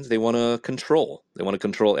corporations, they want to control. They want to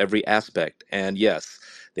control every aspect. And yes,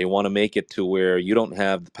 they want to make it to where you don't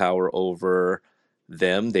have the power over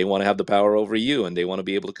them. They want to have the power over you, and they want to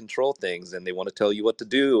be able to control things, and they want to tell you what to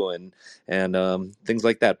do, and things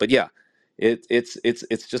like that. But yeah,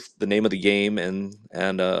 it's just the name of the game, and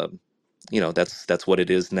that's what it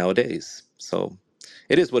is nowadays. So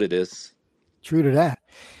it is what it is. True to that.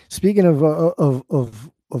 Speaking of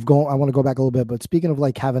going, I want to go back a little bit, but speaking of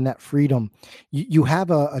like having that freedom, you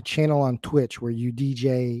have a channel on Twitch where you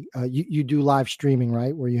DJ, you do live streaming,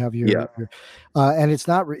 right? Where you have Yeah. your and it's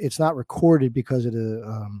not recorded because of the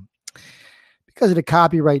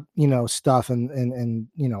copyright, stuff and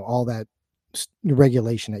all that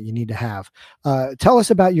regulation that you need to have. Tell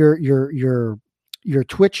us about your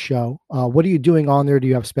Twitch show. What are you doing on there? Do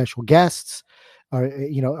you have special guests?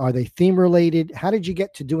 Are they theme related? How did you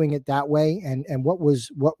get to doing it that way? And what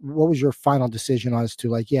was your final decision as to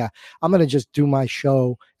like, yeah, I'm gonna just do my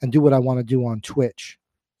show and do what I want to do on Twitch?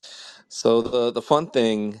 So the fun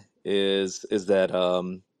thing is that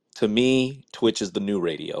to me, Twitch is the new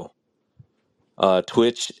radio.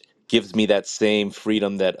 Twitch gives me that same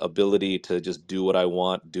freedom, that ability to just do what I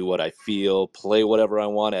want, do what I feel, play whatever I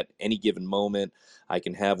want at any given moment. I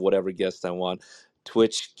can have whatever guest I want.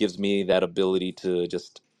 Twitch gives me that ability to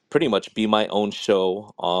just pretty much be my own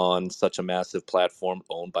show on such a massive platform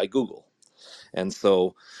owned by Google. And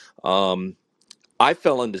so, um, I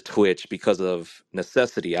fell into Twitch because of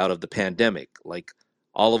necessity out of the pandemic. Like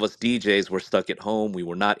all of us DJs were stuck at home. We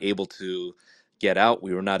were not able to get out.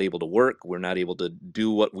 We were not able to work. We're not able to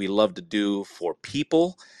do what we love to do for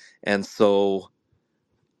people. And so,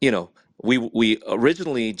 you know, we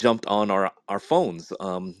originally jumped on our phones,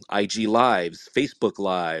 IG lives, Facebook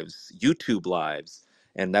lives, YouTube lives,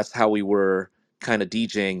 and that's how we were kind of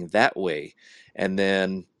DJing that way. And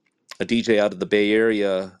then a DJ out of the Bay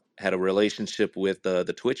Area had a relationship with the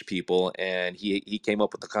Twitch people, and he came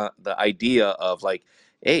up with the idea of like,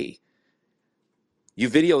 hey, you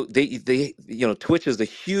video they Twitch is a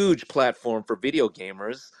huge platform for video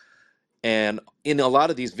gamers, and in a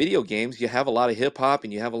lot of these video games, you have a lot of hip hop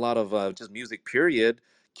and you have a lot of just music. Period.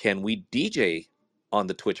 Can we DJ on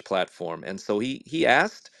the Twitch platform? And so he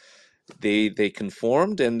asked. They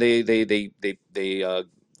conformed, and they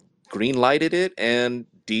green lighted it, and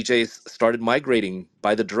DJs started migrating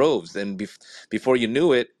by the droves. And before you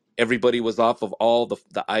knew it, everybody was off of all the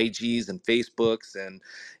IGs and Facebooks,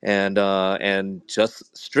 and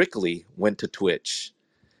just strictly went to Twitch.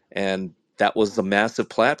 And that was a massive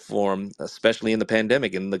platform, especially in the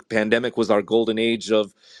pandemic. And the pandemic was our golden age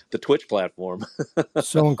of the Twitch platform.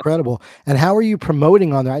 So incredible. And how are you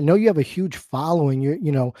promoting on there? I know you have a huge following.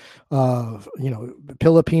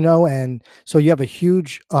 Filipino, and so you have a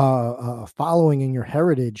huge following in your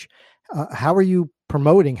heritage. How are you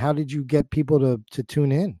promoting? How did you get people to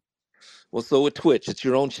tune in? Well, so with Twitch, it's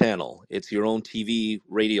your own channel, it's your own TV,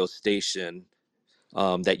 radio station,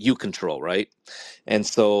 that you control, right? And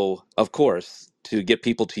so, of course, to get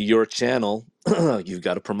people to your channel, you've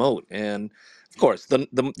got to promote. And of course,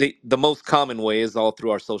 the most common way is all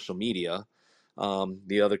through our social media.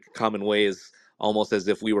 The other common way is almost as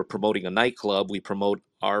if we were promoting a nightclub. We promote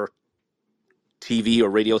our TV or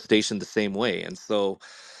radio station the same way. And so,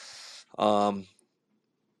 um,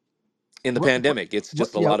 in the What pandemic, it's what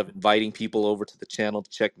just a yeah, lot of inviting people over to the channel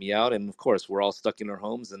to check me out. And of course, we're all stuck in our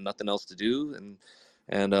homes and nothing else to do. And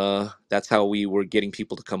that's how we were getting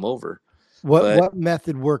people to come over. But what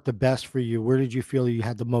method worked the best for you? Where did you feel you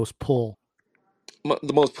had the most pull?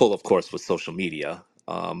 the most pull, of course, was social media.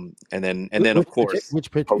 And then of Which course,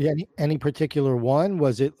 any particular one?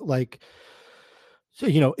 Was it like, so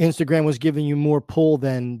Instagram was giving you more pull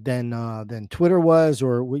than Twitter was,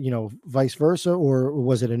 or vice versa, or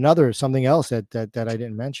was it another something else that I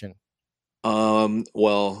didn't mention?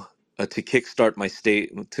 well, to kickstart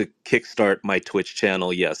my Twitch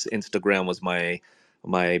channel, yes, Instagram was my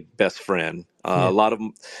best friend. Yeah, A lot of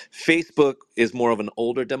Facebook is more of an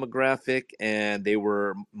older demographic, and they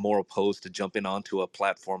were more opposed to jumping onto a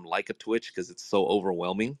platform like a Twitch because it's so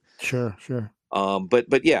overwhelming. sure.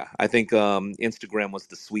 But yeah, I think Instagram was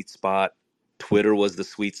the sweet spot. Twitter was the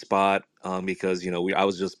sweet spot, because I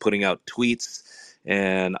was just putting out tweets,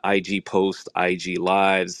 and IG post, IG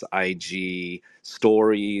lives, IG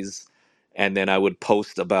stories, and then I would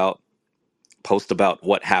post about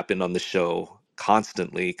what happened on the show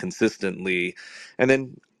constantly, consistently, and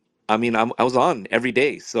then, I mean, I was on every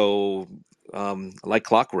day, so like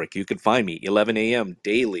clockwork, you could find me 11 a.m.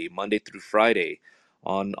 daily, Monday through Friday,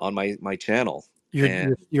 on my channel.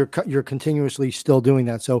 And You're continuously still doing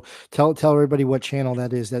that. So tell everybody what channel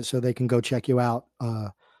that is, that so they can go check you out.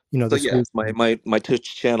 so This yes, week. my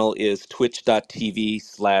Twitch channel is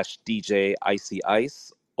twitch.tv/DJ Icy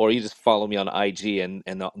Ice, or you just follow me on IG, and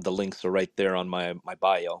the links are right there on my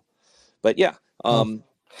bio. But yeah, Awesome.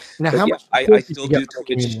 Now, but how yeah, much I support did still you get do from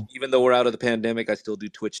the Twitch, community? even though we're out of the pandemic. I still do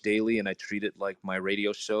Twitch daily, and I treat it like my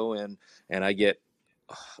radio show, and I get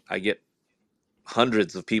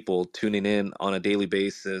hundreds of people tuning in on a daily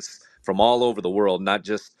basis from all over the world. Not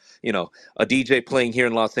just, a DJ playing here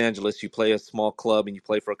in Los Angeles. You play a small club and you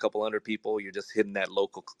play for a couple hundred people. You're just hitting that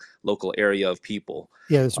local area of people.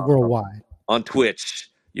 Yeah, it's worldwide. On Twitch,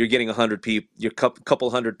 you're getting 100 people, you're couple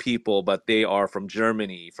hundred people, but they are from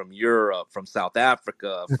Germany, from Europe, from South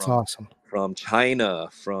Africa, That's from awesome. from China,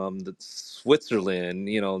 from Switzerland,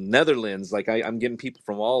 Netherlands. Like I'm getting people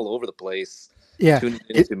from all over the place Yeah. tuning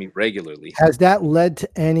It, into me regularly. has that led to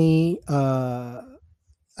any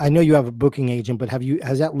I know you have a booking agent, but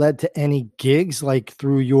has that led to any gigs like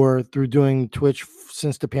through doing Twitch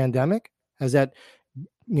since the pandemic? Has that,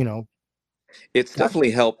 you know, It's got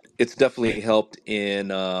definitely helped. It's definitely helped in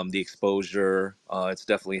the exposure. It's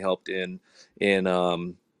definitely helped in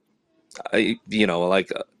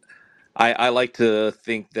like I like to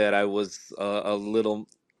think that I was a little.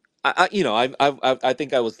 I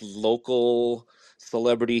think I was local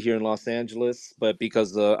celebrity here in Los Angeles, but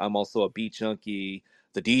because I'm also a beat junkie,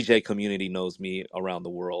 the DJ community knows me around the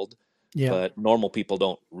world. yeah. But normal people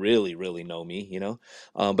don't really know me.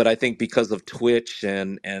 But I think because of Twitch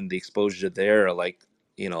and the exposure there, like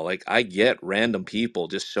I get random people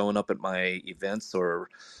just showing up at my events, or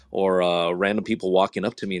random people walking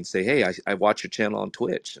up to me and say, "Hey, I watch your channel on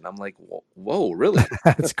Twitch," and I'm like, "Whoa, really?"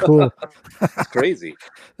 That's cool. It's crazy.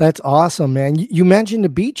 That's awesome, man. You mentioned the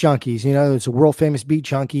Beat Junkies. It's a world famous Beat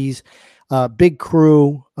Junkies, big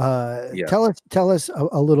crew. Yeah. Tell us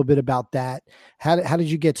a little bit about that. How did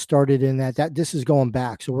you get started in that? That this is going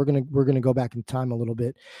back, so we're gonna go back in time a little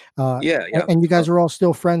bit. Yeah, And, yeah. and you guys are all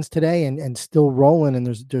still friends today, and still rolling. And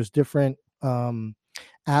there's different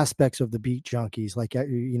aspects of the Beat Junkies. Like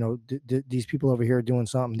these people over here are doing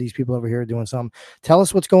something. These people over here are doing something. Tell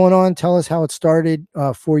us what's going on. Tell us how it started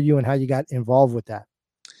for you and how you got involved with that.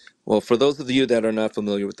 Well, for those of you that are not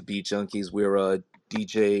familiar with the Beat Junkies, we're a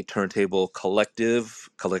DJ turntable collective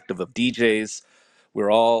of DJs.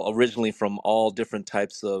 We're all originally from all different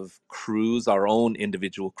types of crews, our own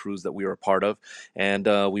individual crews that we were a part of, and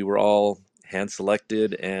we were all hand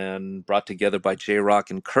selected and brought together by J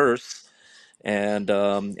Rock and Curse, and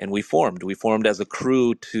we formed as a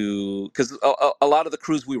crew, to because a lot of the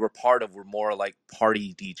crews we were part of were more like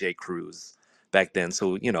party DJ crews back then.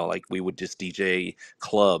 So like we would just DJ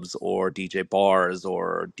clubs or DJ bars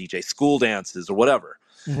or DJ school dances or whatever.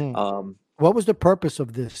 Mhm. um, What was the purpose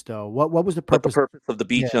of this, though? What was the but the purpose? purpose of the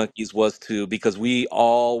Beat Yeah, Junkies was because we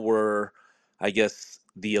all were, I guess,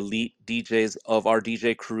 the elite DJs of our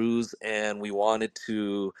DJ crews, and we wanted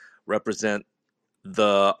to represent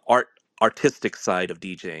the artistic side of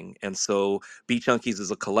DJing. And so Beat Junkies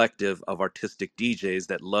is a collective of artistic DJs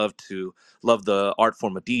that love the art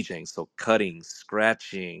form of DJing. So cutting,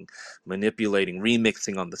 scratching, manipulating,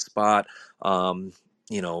 remixing on the spot, um,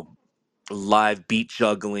 you know, live beat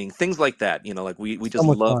juggling, things like that. Like we so just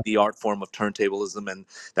much love fun. the art form of turntablism, and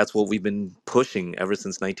that's what we've been pushing ever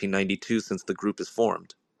since 1992, since the group is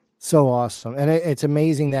formed. So awesome, and it's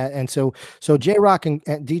amazing that. And so J Rock and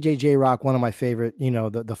DJ J Rock, one of my favorite,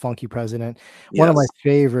 the Funky President, one of my Yes.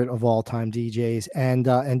 favorite of all time DJs, and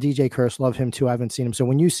DJ Curse, love him too. I haven't seen him, so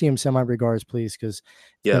when you see him, send my regards, please, because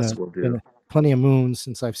it's Yes, we'll do. been plenty of moons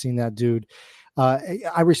since I've seen that dude.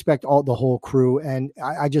 I respect all the whole crew, and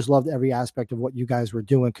I just loved every aspect of what you guys were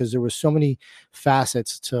doing, because there was so many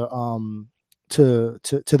facets to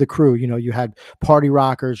the crew. You had party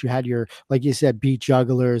rockers, you had your, like you said, beat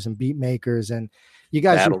jugglers and beat makers, and you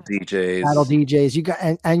guys were Battle battle DJs. DJs. You got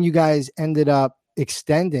and you guys ended up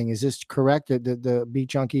extending. Is this correct? The Beat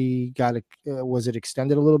Junkie got was it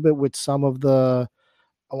extended a little bit with some of the?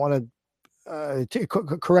 I want to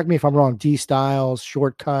correct me if I'm wrong. D Styles,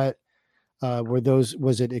 Shortcut.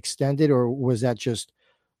 Was it extended, or was that just?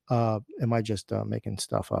 Am I just making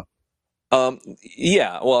stuff up?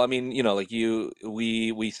 Yeah, well, I mean, like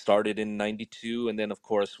we started in 92, and then of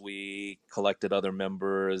course we collected other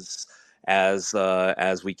members as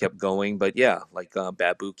we kept going. But yeah, like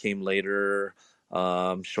Babu came later.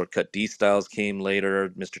 Shortcut D Styles came later.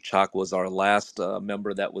 Mr. Chalk was our last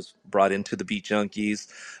member that was brought into the Beat Junkies.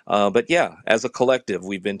 But yeah, as a collective,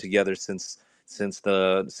 we've been together since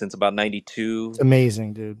about It's '92,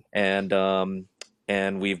 amazing, dude. and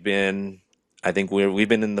we've been, I think we've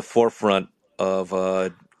been in the forefront of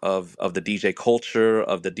the DJ culture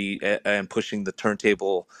of and pushing the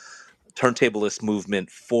turntablist movement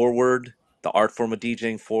forward, the art form of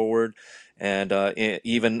DJing forward, and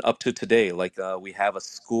even up to today. Like we have a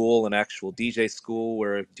school, an actual DJ school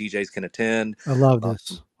where DJs can attend. I love Um,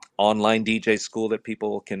 this. Online DJ school that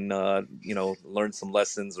people can learn some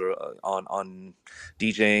lessons or on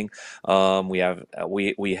DJing.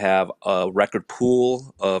 We have a record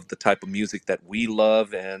pool of the type of music that we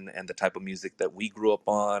love and the type of music that we grew up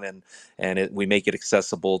on, and we make it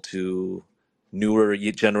accessible to newer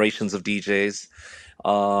generations of DJs.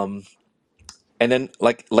 Um, and then,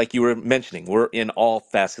 like you were mentioning, we're in all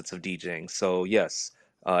facets of DJing. So yes,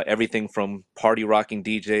 everything from party rocking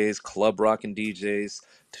DJs, club rocking DJs,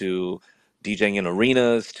 to DJing in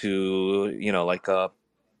arenas, to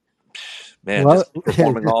man, Well, just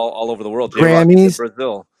performing all over the world. J Rock is in Grammys,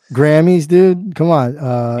 Brazil. Grammys, dude. Come on,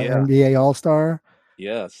 Yeah. NBA All Star,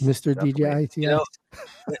 Yes. Mr. DJ Definitely. Icy You know,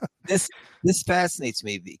 Ice. this this fascinates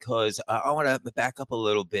me because I want to back up a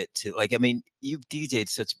little bit to like I mean you've DJed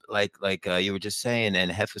such like you were just saying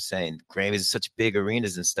and Hef was saying Grammys such big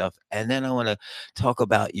arenas and stuff, and then I want to talk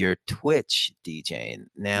about your Twitch DJing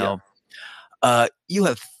Yeah. now. You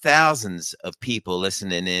have thousands of people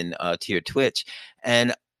listening in to your Twitch,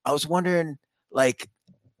 and I was wondering like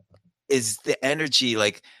is the energy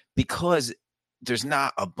like because there's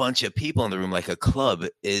not a bunch of people in the room like a club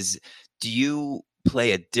is do you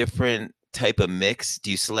play a different type of mix?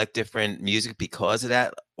 Do you select different music because of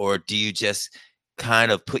that? Or do you just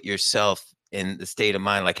kind of put yourself in the state of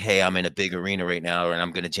mind like, hey, I'm in a big arena right now or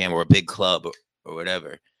I'm gonna jam or a big club or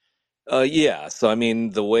whatever? Yeah. So I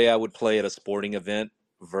mean, the way I would play at a sporting event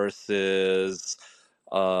versus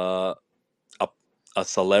uh, a, a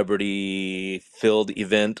celebrity filled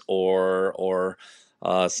event or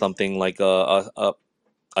something like a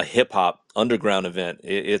hip hop underground event.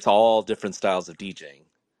 It's all different styles of DJing.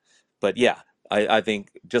 But yeah, I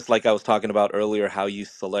think just like I was talking about earlier, how you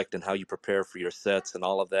select and how you prepare for your sets and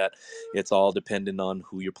all of that, it's all dependent on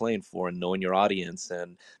who you're playing for and knowing your audience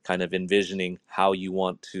and kind of envisioning how you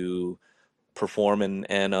want to perform and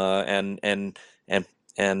and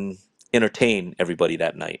entertain everybody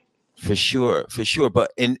that night. For sure, for sure.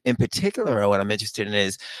 But in particular, what I'm interested in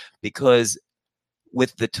is because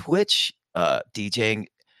with the Twitch DJing,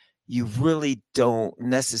 you really don't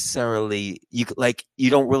necessarily you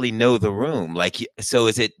don't really know the room. So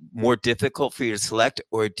is it more difficult for you to select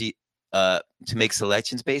or to make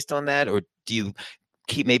selections based on that, or do you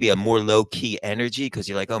keep maybe a more low key energy because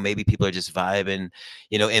you're like, oh, maybe people are just vibing,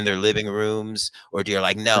 in their living rooms, or do you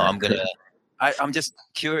like, no, I'm just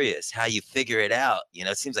curious how you figure it out.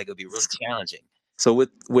 It seems like it would be really challenging. So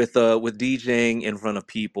with DJing in front of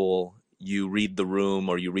people, you read the room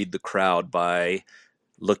or you read the crowd by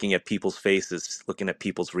looking at people's faces, looking at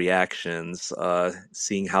people's reactions,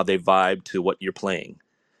 seeing how they vibe to what you're playing.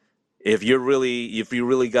 If you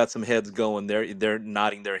really got some heads going, they're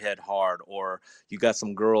nodding their head hard, or you got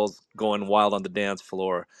some girls going wild on the dance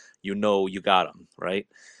floor, you got them right.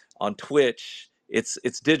 On Twitch, it's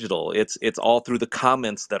digital. It's all through the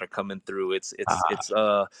comments that are coming through. It's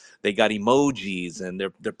they got emojis and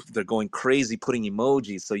they're going crazy putting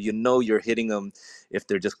emojis, so you're hitting them if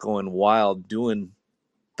they're just going wild doing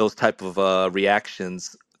those type of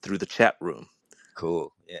reactions through the chat room.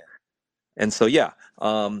 Cool. Yeah. And so yeah,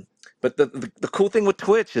 but the cool thing with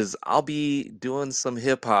Twitch is I'll be doing some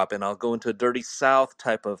hip hop and I'll go into a Dirty South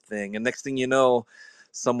type of thing, and next thing you know,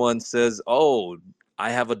 someone says, "Oh, I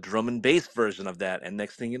have a drum and bass version of that," and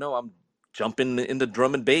next thing you know, I'm jumping into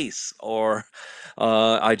drum and bass, or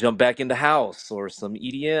I jump back into house or some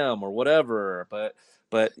EDM or whatever. But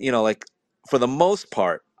like for the most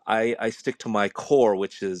part, I stick to my core,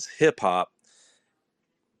 which is hip hop,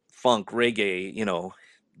 funk, reggae,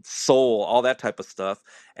 soul, all that type of stuff.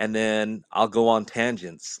 And then I'll go on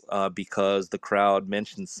tangents because the crowd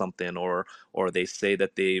mentions something, or they say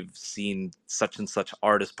that they've seen such and such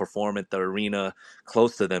artist perform at the arena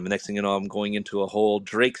close to them. And next thing you know, I'm going into a whole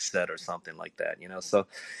Drake set or something like that. So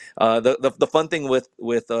the fun thing with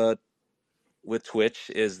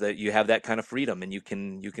Twitch is that you have that kind of freedom, and you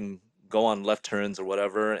can go on left turns or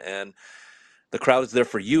whatever, and the crowd is there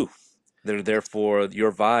for you. They're there for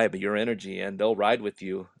your vibe, your energy, and they'll ride with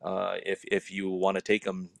you if you want to take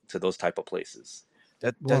them to those type of places.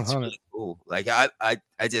 That's 100. really cool. Like I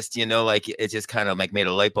just, like it just kind of like made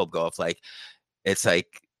a light bulb go off. Like it's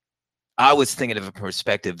like I was thinking of a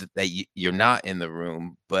perspective that you're not in the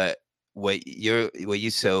room, but what you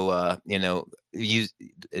so you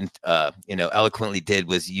eloquently did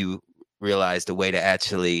was you realized a way to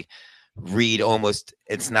actually read almost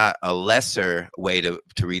it's not a lesser way to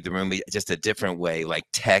read the room, but just a different way, like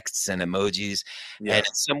texts and emojis. And Yeah. in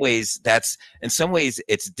some ways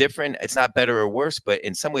it's different. It's not better or worse, but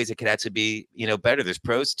in some ways it could actually be, better. There's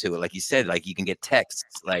pros to it. Like you said, like you can get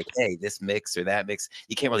texts like, hey, this mix or that mix.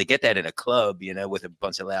 You can't really get that in a club, with a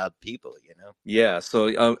bunch of loud people. Yeah, so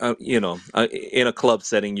in a club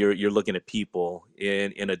setting, you're looking at people.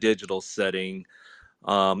 In a digital setting,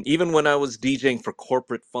 even when I was DJing for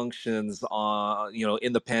corporate functions,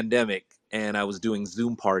 in the pandemic, and I was doing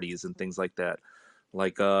Zoom parties and things like that,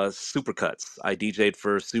 like Supercuts. I DJ'd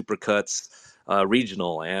for Supercuts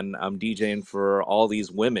regional, and I'm DJing for all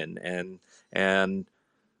these women, and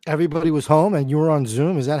Everybody was home and you were on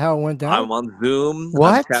Zoom. Is that how it went down? I'm on Zoom. I'm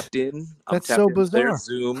What? tapped in. I'm That's tapped so into their bizarre.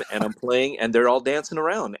 Zoom, and I'm playing, and they're all dancing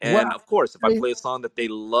around. And Wow. of course, if I play a song that they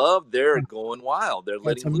love, they're going wild. They're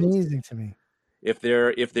That's letting loose. amazing to me. If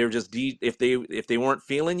they're just if they weren't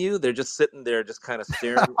feeling you, they're just sitting there, just kind of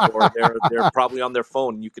staring, or they're probably on their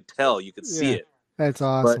phone. You could tell, you could see Yeah, it. that's But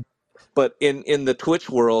awesome but in the Twitch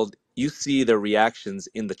world, you see their reactions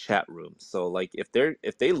in the chat room. So like if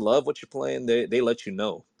they love what you're playing, they let you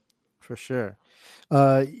know. for sure.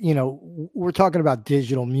 We're talking about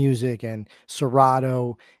digital music and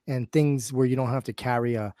Serato and things where you don't have to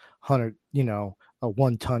carry a 100, a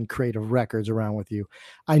 1-ton crate of records around with you.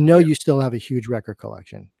 I know Yeah. you still have a huge record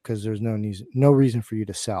collection because there's no reason for you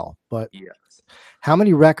to sell. But Yeah. how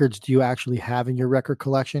many records do you actually have in your record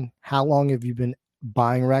collection? How long have you been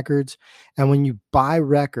buying records? And when you buy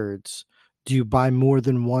records, do you buy more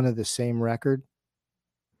than one of the same record?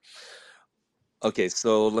 Okay,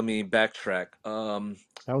 so let me backtrack.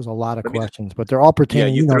 That was a lot of Let me just, questions, but they're all yeah,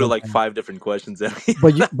 pertaining. you You know what threw I'm like saying. five different questions at me.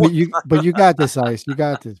 But you got this, Ice. You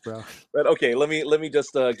got this, bro. But okay, let me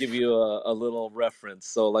just give you a little reference.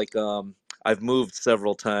 So like I've moved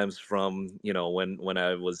several times from, when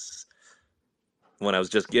I was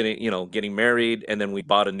just getting married, and then we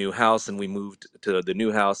bought a new house and we moved to the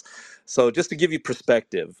new house. So just to give you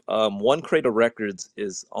perspective, one crate of records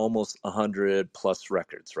is almost 100 plus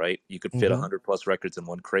records, right? You could fit Hmm. 100 plus records in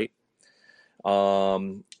one crate.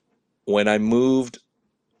 Um, when I moved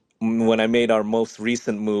when I made our most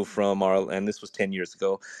recent move and this was 10 years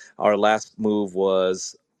ago, our last move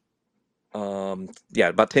was, yeah,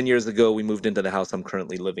 about 10 years ago, we moved into the house I'm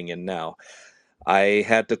currently living in now. I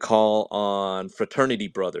had to call on fraternity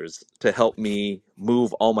brothers to help me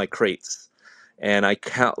move all my crates. And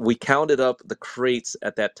we counted up the crates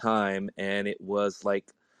at that time, and it was like,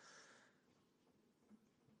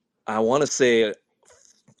 I want to say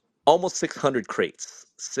almost 600 crates.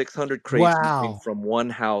 600 crates moving Wow. from one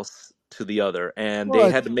house to the other, and they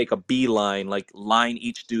What? had to make a beeline, like line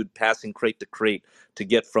each dude passing crate to crate to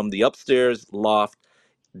get from the upstairs loft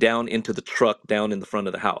down into the truck down in the front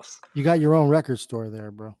of the house. You got your own record store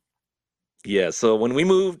there, bro. Yeah, so when we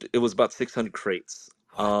moved, it was about 600 crates.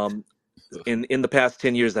 What? In the past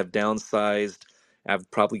 10 years, I've downsized. I've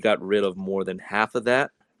probably got rid of more than half of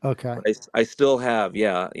that. Okay. But I still have,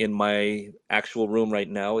 yeah, in my actual room right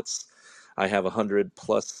now, I have 100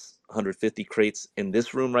 plus 150 crates in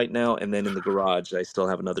this room right now, and then in the garage, I still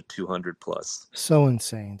have another 200 plus. So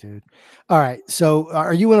insane, dude. All right. So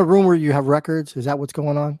are you in a room where you have records? Is that what's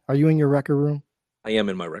going on? Are you in your record room? I am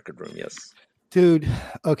in my record room, yes. Dude,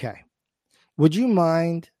 okay. Would you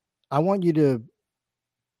mind? I want you to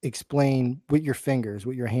explain with your fingers,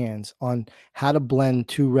 with your hands, on how to blend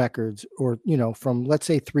two records, or from, let's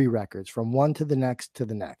say, three records, from one to the next to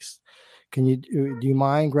the next. Can you do you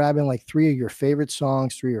mind grabbing like three of your favorite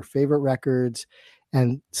songs, three of your favorite records,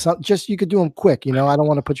 and just, you could do them quick. I don't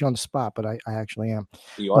want to put you on the spot, but I actually am.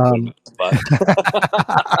 You are putting me Um, on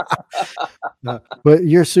the spot. but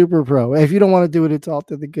you're super pro. If you don't want to do it, it's all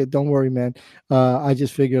to the good. Don't worry, man. I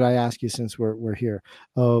just figured I ask you since we're here.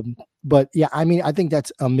 But yeah, I mean, I think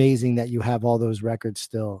that's amazing that you have all those records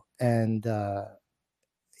still, and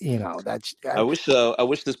that's I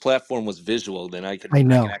wish this platform was visual. Then I I can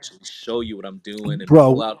know, actually show you what I'm doing and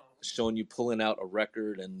bro. pulling out a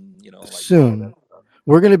record, and like all of that Soon stuff.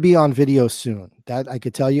 we're going to be on video soon. That I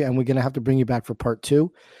could tell you, and we're going to have to bring you back for part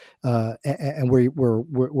two, and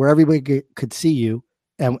where everybody could see you,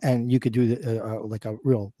 and you could do like a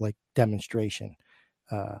real like demonstration.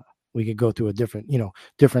 Uh, we could go through a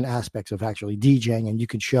different aspects of actually DJing, and you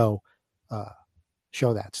could uh,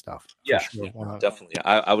 show that stuff for Yeah, sure. yeah, definitely.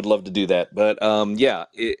 I would love to do that, but yeah.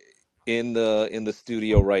 in the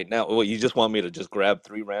studio right now. Well, you just want me to just grab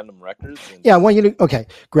 3 random records and Yeah, I want just you to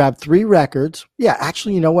grab 3 records. Yeah,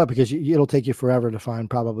 actually, you know what? Because it'll take you forever to find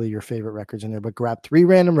probably your favorite records in there. But grab 3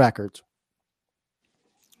 random records,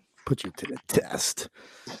 put you to the test,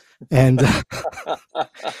 and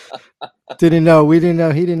we didn't know. He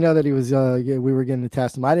didn't know that he was. We were getting to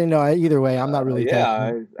test him. I didn't know. Either way, I'm not really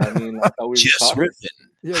yeah, testing. I mean, I thought we were just Just talking. riffing.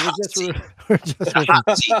 Yeah, Hot seat. we're just The hot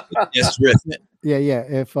riffing. seat. Just riffing. Yeah.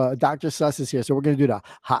 If Dr. Suss is here, so we're gonna do the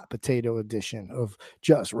hot potato edition of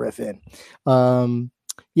Just Riffing.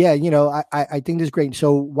 Yeah, I think this is great.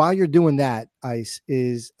 So while you're doing that, Ice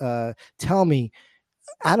is tell me,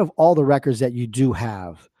 out of all the records that you do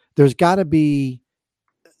have, there's got to be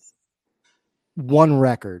one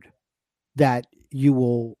record that you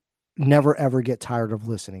will never ever get tired of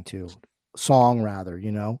listening to. Song rather,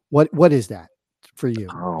 what is that for you?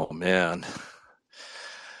 Oh man,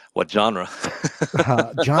 what genre?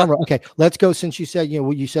 Genre. Okay, let's go. Since you said,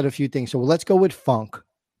 you said a few things, so let's go with funk.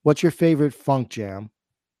 What's your favorite funk jam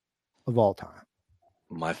of all time?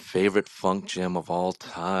 My favorite funk jam of all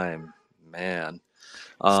time, man.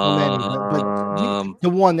 So many, but Um, the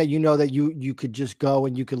one that that you could just go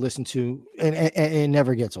and you could listen to, and it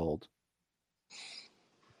never gets old.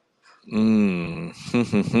 mm,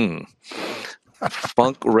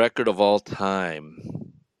 funk record of all time.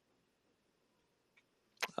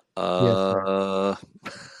 Yes, sir. Uh,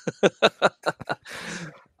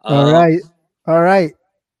 All um, right, all right.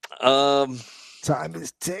 um, Time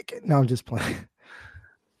is ticking. No, I'm just playing.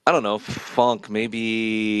 I don't know, funk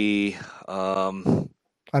maybe.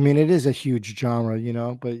 I mean, it is a huge genre,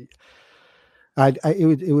 but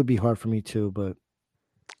it would be hard for me too. But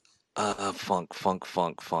Funk.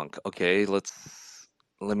 Okay, let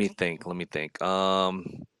me think. I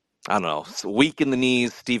don't know. Weak in the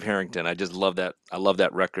Knees, Steve Harrington. I just love that. I love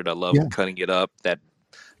that record. I love yeah, cutting it up, that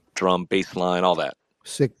drum, bass line, all that.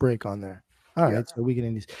 sick break on there. All Yeah. right, so we get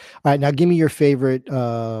in these. All right, now give me your favorite.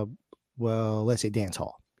 Well, let's say dance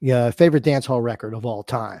hall. Yeah, favorite dance hall record of all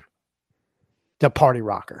time. The party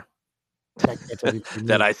rocker. That gets everybody That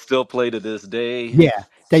moving. I still play to this day. Yeah,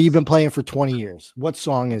 that you've been playing for 20 years. What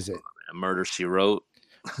song is it? Murder She Wrote.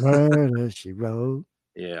 Murder She Wrote.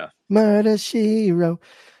 Yeah. Murder She Wrote.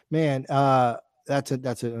 Man, that's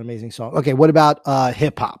an amazing song. Okay, what about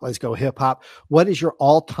hip hop? Let's go hip hop. What is your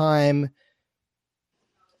all time?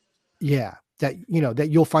 Yeah, that that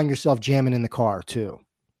you'll find yourself jamming in the car too.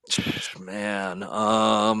 Man,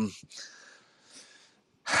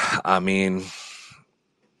 I mean,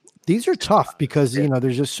 These are tough because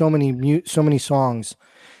there's just so many songs,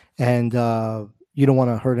 and you don't want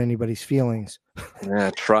to hurt anybody's feelings. yeah,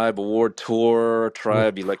 Tribe Award Tour,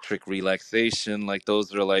 Tribe Electric Relaxation, like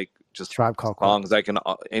those are like just Tribe Called Quest. songs I can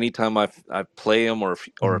anytime I play them or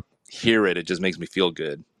hear it, it just makes me feel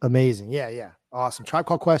good. Amazing, yeah, awesome. Tribe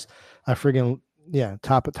Called Quest, I friggin'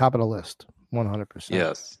 top of the list, 100%.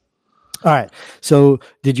 Yes. All right. So,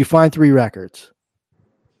 did you find 3 records?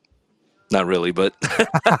 Not really, but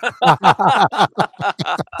All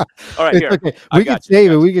all right, here. okay. I We could got you.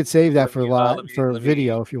 save it. We could save that for Let me for let me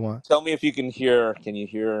video if you want. tell me if you can hear. Can you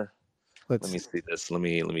hear? Let's Let me see this. Let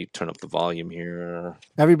me turn up the volume here.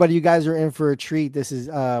 Everybody, you guys are in for a treat. This is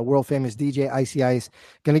world famous DJ Icy Ice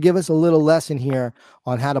going to give us a little lesson here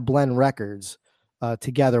on how to blend records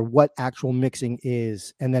together, what actual mixing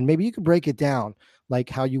is, and then maybe you could break it down, like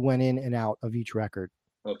how you went in and out of each record.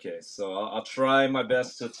 Okay, so I'll try my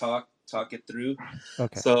best to talk it through.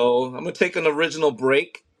 Okay. So I'm gonna take an original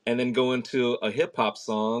break and then go into a hip hop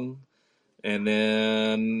song, and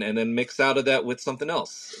then mix out of that with something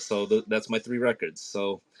else. So that's my 3 records.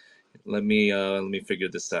 So let me figure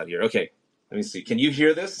this out here. Okay, let me see. Can you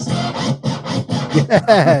hear this?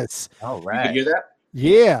 Yes. All You can right. hear that?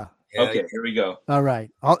 Yeah. Okay, here we go. All right.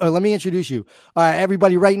 Let me introduce you. All right,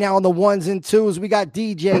 everybody, right now on the ones and twos, we got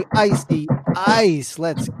DJ Icy Ice.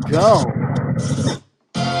 Let's go.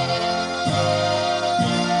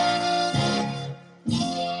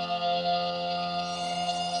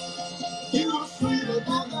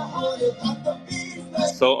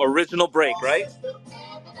 So original break, right?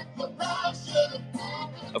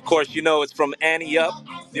 Of course, it's from Annie Up,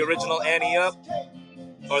 the original Annie Up.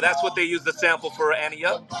 Or that's what they use the sample for, Annie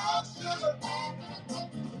Up.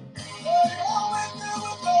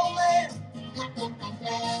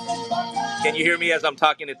 Can you hear me as I'm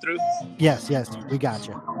talking it through? Yes, we got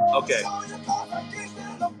you. Okay.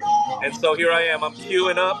 And so here I am. I'm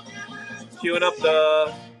queuing up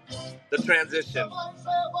the transition.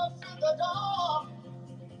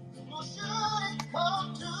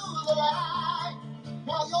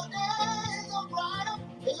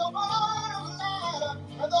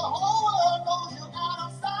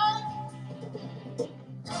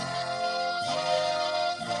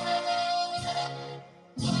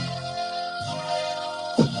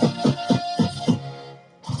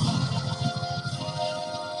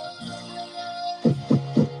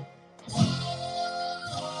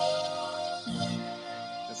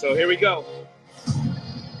 we go.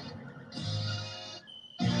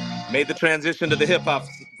 Made the transition to the hip hop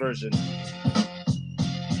version.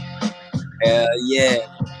 Hell yeah.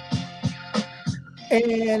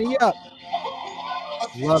 Annie up.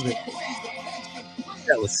 Love it.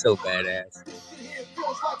 That was so badass.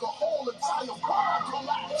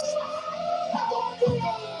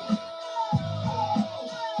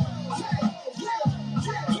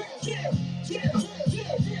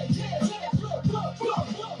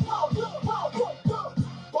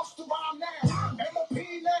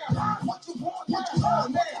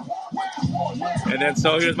 And then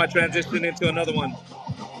so here's my transition into another one.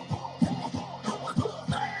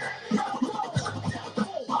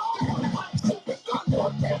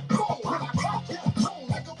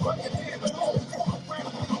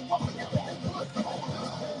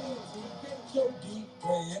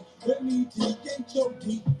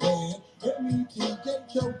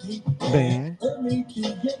 Man.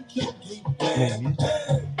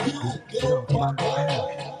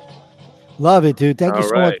 Love it, dude. Thank you All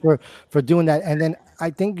so much right. for doing that. And then I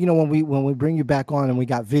think when we bring you back on and we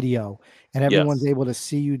got video and everyone's Yes. able to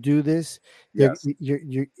see you do this, Yes.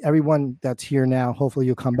 you're everyone that's here now. Hopefully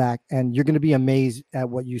you'll come back and you're going to be amazed at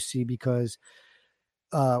what you see because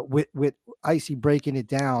with Icy breaking it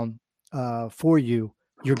down for you,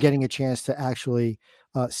 you're getting a chance to actually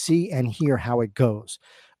see and hear how it goes.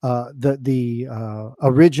 The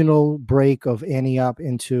original break of Annie Up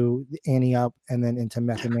into Annie Up and then into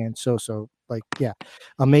Method Man. So like yeah,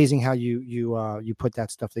 amazing how you put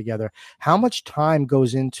that stuff together. How much time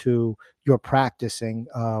goes into your practicing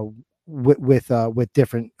with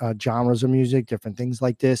different genres of music, different things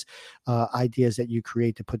like this, ideas that you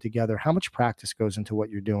create to put together? How much practice goes into what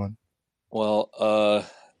you're doing? Well,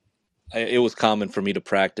 it was common for me to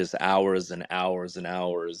practice hours and hours and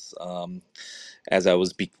hours as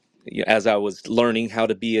as I was learning how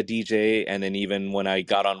to be a DJ, and then even when I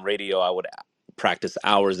got on radio, I would practice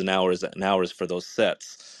hours and hours and hours for those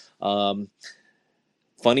sets.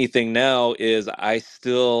 Funny thing now is I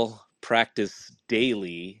still practice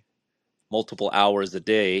daily, multiple hours a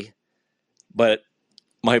day, but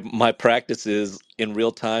my practice is in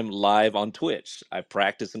real time live on Twitch. I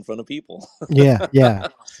practice in front of people. Yeah, yeah,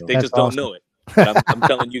 Awesome. They that's just don't awesome. know it. But I'm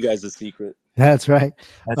telling you guys a secret. That's right.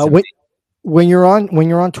 That's Wait, amazing. when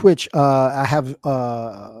you're on Twitch, I have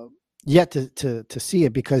yet to see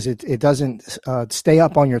it because it doesn't stay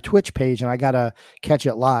up on your Twitch page, and I gotta catch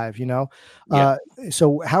it live. Yeah.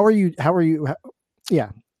 So yeah,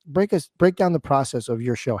 break down the process of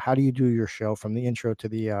your show. How do you do your show from the intro to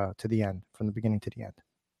the end, from the beginning to the end?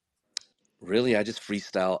 Really, I just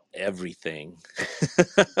freestyle everything.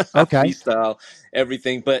 I Okay. freestyle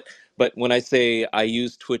everything, but when I say I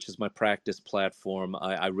use Twitch as my practice platform,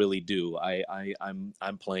 I really do.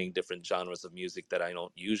 I'm playing different genres of music that I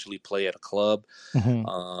don't usually play at a club. Hmm.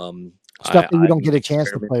 Um, Stuff that you don't I'm get a chance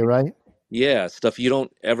to play, experimenting. right? Yeah, stuff you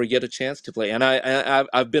don't ever get a chance to play. And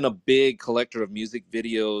I've been a big collector of music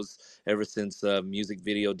videos ever since music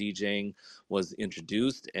video DJing was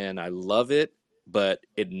introduced, and I love it. But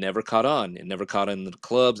it never caught on. It never caught on in the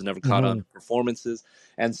clubs. It never caught on Hmm. in performances.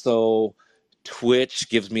 And so Twitch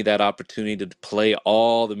gives me that opportunity to play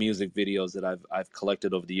all the music videos that I've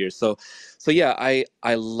collected over the years. So yeah,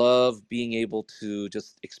 I love being able to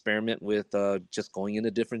just experiment with just going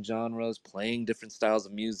into different genres, playing different styles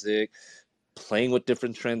of music, playing with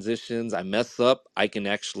different transitions. I mess up, I can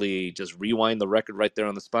actually just rewind the record right there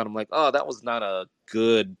on the spot. I'm like, oh, that was not a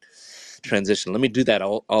good transition. Let me do that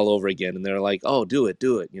all over again. And they're like, oh, do it,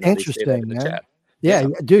 do it. They say that in Interesting, the man. chat. Yeah, Yeah,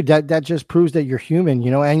 dude, that just proves that you're human,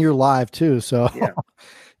 and you're live too. So, yeah.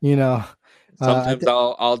 you know, I Sometimes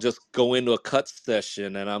I'll just go into a cut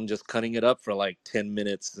session and I'm just cutting it up for like 10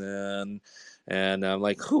 minutes and I'm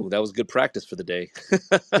like, whew, that was good practice for the day.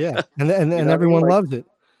 yeah, and What I mean? everyone Like, loves it.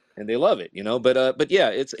 and they love it, but yeah,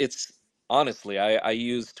 it's honestly, I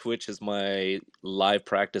use Twitch as my live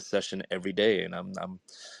practice session every day, and I'm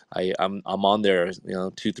on there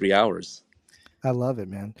 2-3 hours. I love it,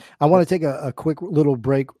 man. I want to take a quick little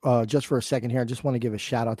break just for a second here. I just want to give a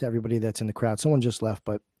shout out to everybody that's in the crowd. Someone just left,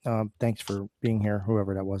 but thanks for being here,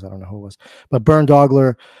 whoever that was. I don't know who it was. But Burn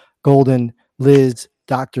Dogler, Golden, Liz,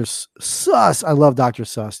 Dr. Sus. I love Dr.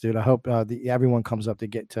 Sus, dude. I hope everyone comes up to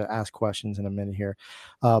get to ask questions in a minute here.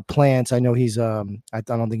 Plants, I know he's, I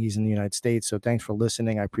don't think he's in the United States. So thanks for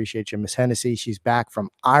listening. I appreciate you. Miss Hennessy, she's back from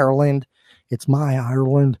Ireland. It's my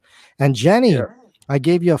Ireland. And Jenny, Yeah. I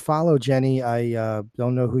gave you a follow, Jenny. I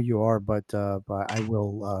don't know who you are, but I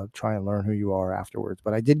will try and learn who you are afterwards.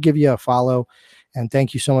 But I did give you a follow, and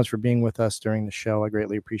thank you so much for being with us during the show. I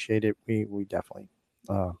greatly appreciate it. We definitely,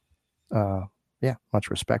 yeah, much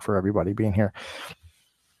respect for everybody being here.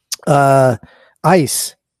 Uh,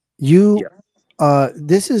 Ice, you Yeah.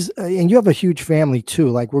 this is and you have a huge family too.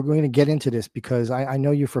 Like we're going to get into this because I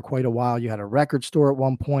know you for quite a while. You had a record store at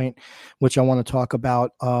one point, which I want to talk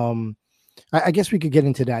about. I guess we could get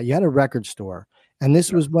into that. You had a record store, and this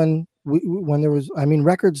Yeah. was when there was. I mean,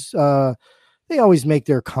 records. They always make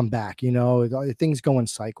their comeback. You know, things go in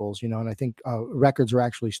cycles. You know, and I think records are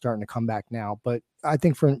actually starting to come back now. But I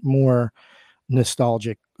think for more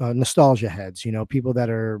nostalgia heads, you know, people that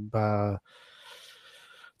are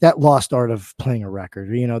that lost art of playing a record.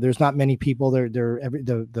 You know, there's not many people there.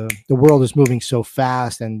 The world is moving so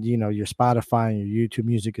fast, and you know, your Spotify and your YouTube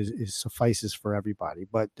music is suffices for everybody.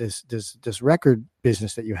 But this record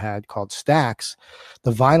business that you had called Stax,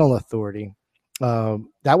 the Vinyl Authority,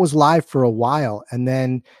 that was live for a while, and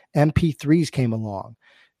then MP3s came along.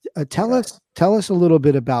 Tell Yeah. us a little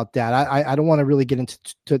bit about that. I don't want to really get into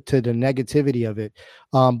to the negativity of it,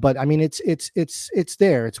 but I mean it's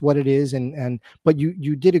there. It's what it is, and but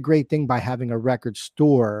you did a great thing by having a record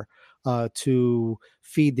store to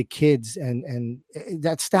feed the kids, and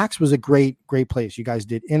that Stax was a great place. You guys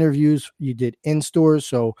did interviews, you did in stores.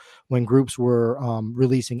 So when groups were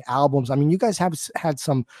releasing albums, I mean, you guys have had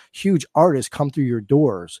some huge artists come through your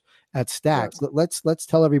doors at Yeah. Stax. Let's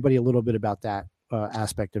tell everybody a little bit about that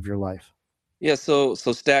aspect of your life. Yeah. So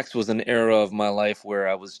Stacks was an era of my life where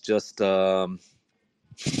I was just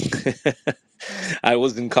I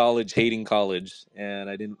was in college, hating college, and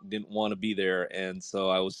I didn't want to be there, and so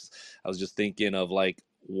I was just thinking of like,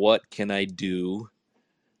 what can I do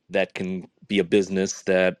that can be a business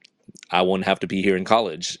that I wouldn't have to be here in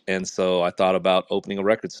college. And so I thought about opening a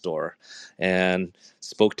record store, and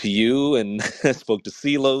spoke to you and spoke to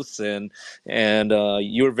Silos, and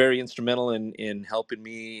you were very instrumental in helping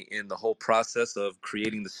me in the whole process of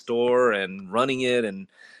creating the store and running it and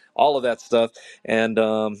all of that stuff. And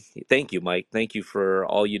thank you, Mike. Thank you for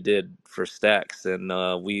all you did for Stacks. And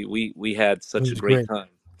we had It such a was great great. time.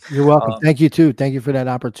 You're welcome. Um, Thank you too. Thank you for that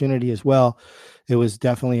opportunity as well. It was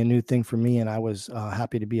definitely a new thing for me, and I was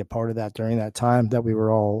happy to be a part of that during that time that we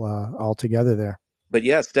were all together there. but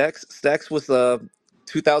yeah, Stacks was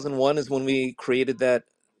 2001 is when we created that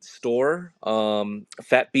store.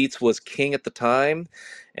 Fat Beats was king at the time,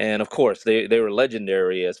 and of course they were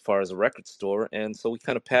legendary as far as a record store. And so we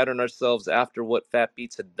kind of patterned ourselves after what Fat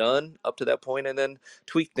Beats had done up to that point, and then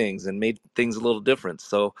tweaked things and made things a little different.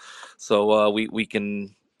 So we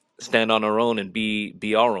can stand on our own and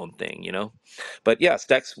be our own thing, you know. But yeah,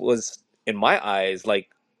 Stacks was in my eyes like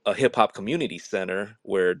a hip hop community center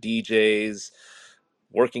where DJs,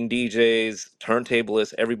 working DJs,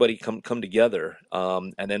 turntablists, everybody come together.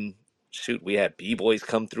 And then shoot, we had b-boys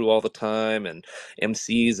come through all the time, and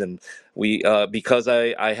MCs, and we because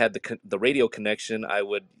I had the radio connection, I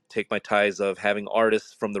would take my ties of having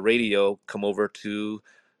artists from the radio come over to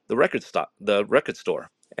the record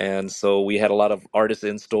store. And so we had a lot of artists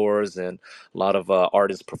in stores and a lot of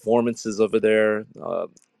artist performances over there.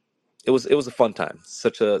 It was a fun time,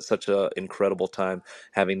 such a incredible time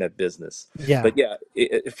having that business. Yeah, But yeah,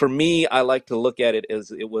 for me, I like to look at it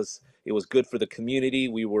as it was good for the community.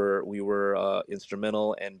 We were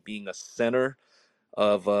instrumental in being a center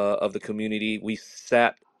of the community.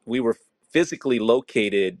 We were physically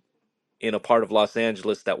located in a part of Los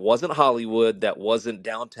Angeles that wasn't Hollywood, that wasn't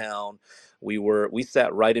downtown. We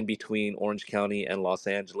sat right in between Orange County and Los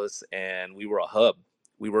Angeles, and we were a hub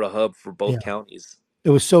for both yeah. counties. It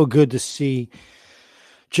was so good to see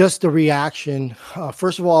just the reaction.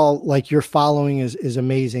 First of all, like your following is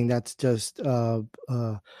amazing. That's just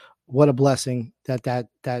what a blessing that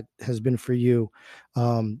has been for you.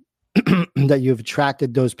 Um, that you've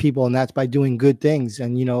attracted those people, and that's by doing good things.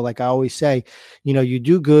 And you know, like I always say, you know, you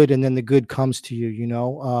do good, and then the good comes to you. You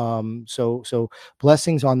know, so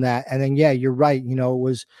blessings on that. And then yeah, you're right. You know, it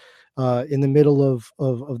was in the middle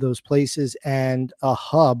of those places and a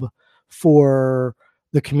hub for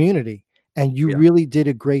the community, and you Yeah, really did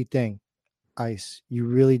a great thing, Ice. You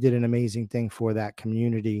really did an amazing thing for that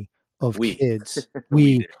community of we kids. we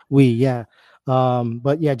We did. we yeah.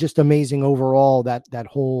 But yeah, just amazing overall that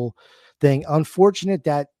whole thing. Unfortunate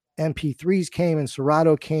that MP3s came and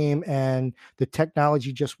Serato came and the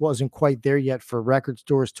technology just wasn't quite there yet for record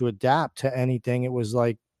stores to adapt to anything. It was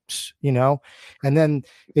like, you know, and then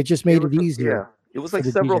it just It made was it yeah. easier It was for like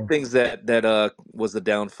the several DJ. things that was the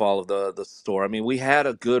downfall of the store. I mean, we had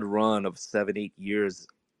a good run of 7-8 years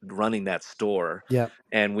running that store, Yeah.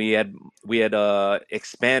 and we had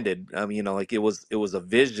expanded. I mean, like it was a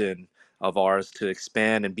vision of ours to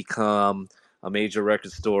expand and become a major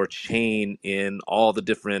record store chain in all the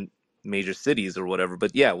different major cities or whatever.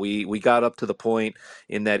 But yeah, we got up to the point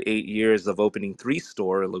in that 8 years of opening 3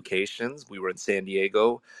 store locations. We were in San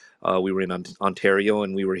Diego. We were in Ontario,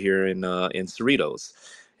 and we were here in Cerritos.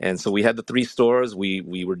 And so we had the three stores. We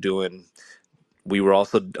were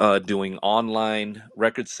also doing online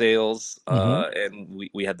record sales, Mm-hmm. and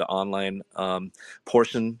we had the online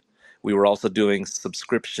portion. We were also doing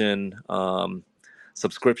subscription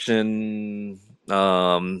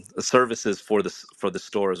services for the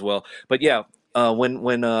store as well. But yeah,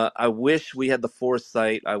 when I wish we had the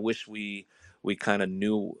foresight. I wish we kind of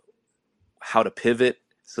knew how to pivot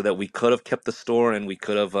so that we could have kept the store and we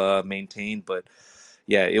could have maintained. But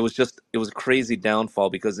yeah, it was a crazy downfall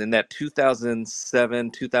because in that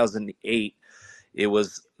 2007 2008, it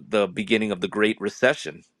was the beginning of the Great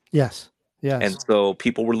Recession. Yes. Yes. And so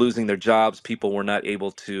people were losing their jobs. People were not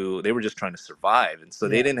able to. They were just trying to survive, and so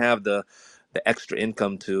they Yeah. didn't have the extra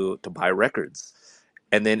income to buy records.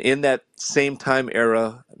 And then in that same time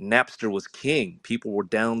era, Napster was king. People were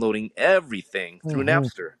downloading everything through Mm-hmm.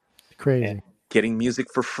 Napster and Crazy. getting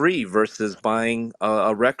music for free versus buying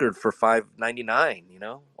a record for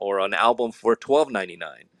 $5.99, or an album for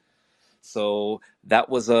 $12.99. So that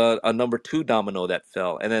was a number two domino that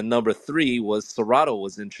fell, and then number three was Serato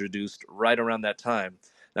was introduced right around that time.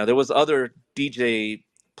 Now there was other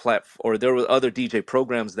there were other DJ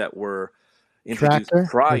programs that were introduced Tractor. Was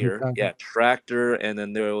it prior. tractor? Yeah, Tractor, and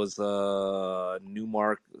then there was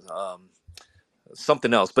Newmark.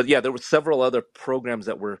 Something else. But yeah, there were several other programs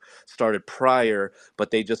that were started prior,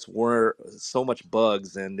 but they just were so much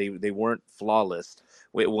bugs and they weren't flawless.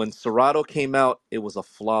 When Serato came out, it was a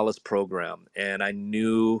flawless program, and I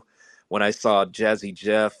knew when I saw Jazzy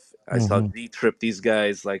Jeff, I saw Mm-hmm. D Trip, these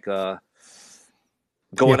guys like Yeah.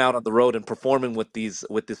 going out on the road and performing with this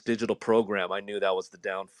digital program. I knew that was the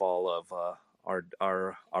downfall of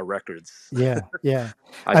our records. Yeah. Yeah.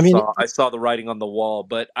 I I mean, saw the writing on the wall,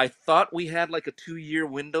 but I thought we had like a 2-year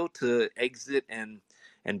window to exit and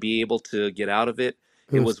be able to get out of it.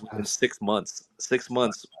 it It was was within fast. 6 months. 6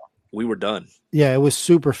 months, we were done. Yeah, it was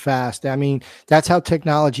super fast. I mean, that's how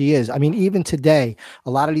technology is. I mean, even today, a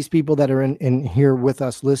lot of these people that are in here with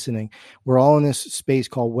us listening, we're all in this space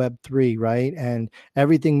called Web3, right? And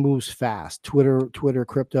everything moves fast. Twitter,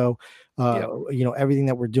 crypto, Yeah, everything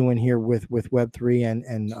that we're doing here with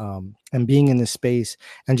Web3 and being in this space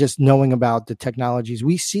and just knowing about the technologies.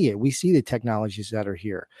 We see it. We see the technologies that are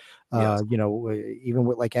here. yes, Even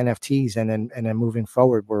with like NFTs and then moving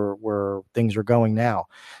forward where things are going now.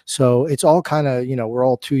 So it's all kind of, we're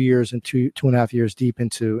all 2 years and 2.5 years deep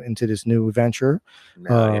into this new venture.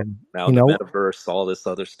 now yeah, Um, now you the know, metaverse, all this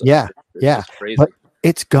other stuff. yeah, It's yeah, just but crazy.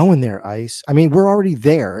 it's going there, Ice. I mean, we're already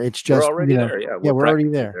there. It's We're just, already there. Yeah, yeah, we're we're already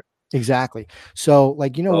practically there. there. Exactly. So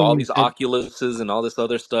like, So when all you these said, Oculuses and all this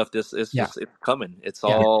other stuff, this yeah, it's coming. yeah,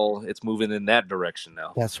 It's moving in that direction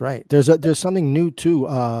now. that's right. There's something new too.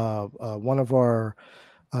 One of our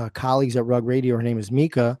colleagues at Rug Radio. Her name is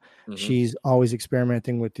Mika. Hmm. She's always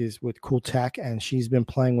experimenting with cool tech, and she's been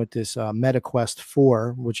playing with this Meta Quest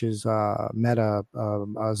 4, which is Meta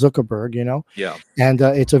Zuckerberg, Yeah, and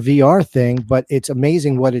it's a VR thing, but it's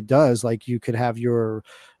amazing what it does. Like you could have your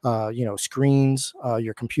screens,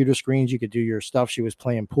 your computer screens. You could do your stuff. She was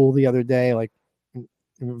playing pool the other day, like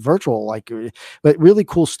virtual, but really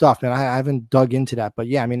cool stuff. And I haven't dug into that, but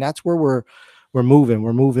yeah, I mean that's where we're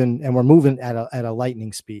moving at a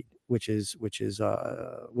lightning speed, which is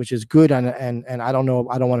good. And I don't know,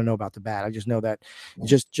 I don't want to know about the bad. I just know that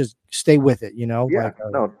just stay with it, yeah.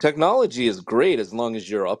 No, technology is great as long as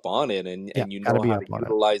you're up on it yeah, and you got to know be how to up on it.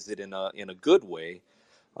 utilize it in a good way.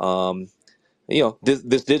 Um,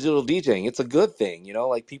 this digital DJing, it's a good thing.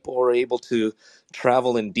 Like people are able to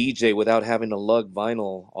travel and DJ without having to lug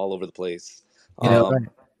vinyl all over the place. That's Um, right.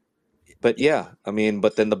 but yeah, I mean,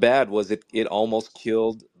 but then the bad was it almost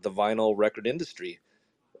killed the vinyl record industry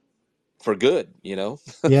for good.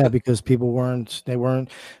 Yeah, because they weren't,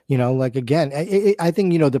 like again, I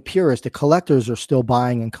think, the purists, the collectors are still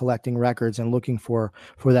buying and collecting records and looking for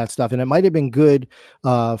that stuff. And it might have been good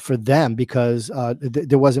for them because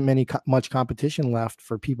there wasn't much competition left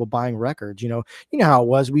for people buying records. You know how it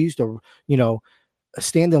was. We used to,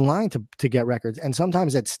 stand in line to get records, and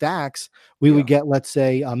sometimes at Stacks we would Yeah, get, let's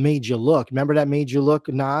say, a Made You Look. Remember that Made You Look,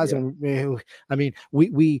 Nas? yeah, And I mean,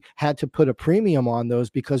 we had to put a premium on those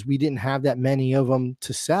because we didn't have that many of them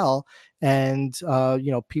to sell, and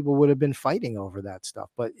people would have been fighting over that stuff.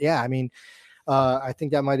 But yeah, I mean, I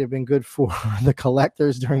think that might have been good for the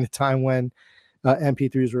collectors during the time when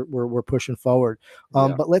MP3s were pushing forward.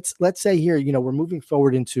 yeah, But let's say here, we're moving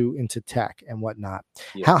forward into tech and whatnot.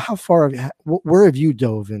 yeah. How far where have you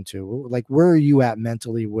dove into? Like, where are you at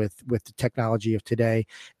mentally with the technology of today?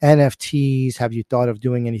 NFTs? Have you thought of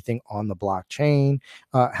doing anything on the blockchain?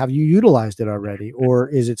 Have you utilized it already, or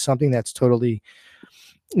is it something that's totally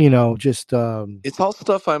just It's all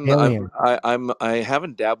stuff alien. I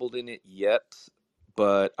haven't dabbled in it yet,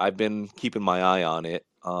 but I've been keeping my eye on it.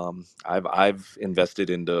 I've invested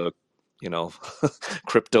into, you know,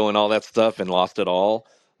 crypto and all that stuff and lost it all.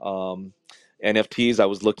 Um, NFTs, I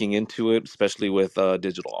was looking into it, especially with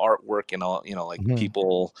digital artwork and all, like Mhm.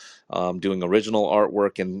 people doing original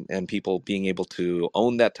artwork and people being able to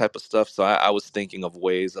own that type of stuff. So I was thinking of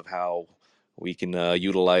ways of how we can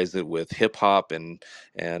utilize it with hip hop and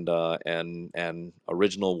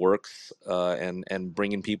original works and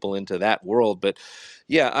bringing people into that world. But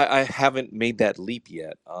yeah, I haven't made that leap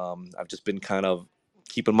yet. I've just been kind of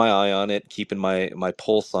keeping my eye on it, keeping my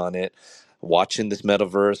pulse on it, watching this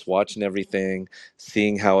metaverse, watching everything,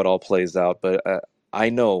 seeing how it all plays out. But I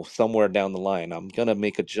know somewhere down the line I'm gonna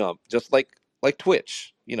make a jump, just like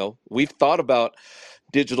Twitch. We've thought about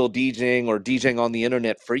digital DJing or DJing on the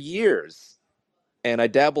internet for years, and I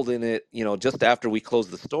dabbled in it. Just after we closed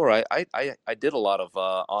the store, I did a lot of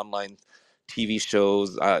online TV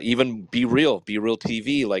shows, even Be Real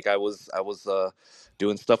TV. Like I was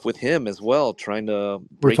doing stuff with him as well, trying to We're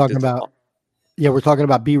break talking this. about we're talking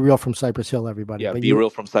about Be Real from Cypress Hill, everybody. Yeah, But Be you Real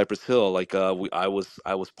from Cypress Hill. Like I was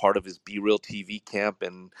part of his Be Real TV camp,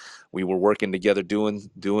 and we were working together doing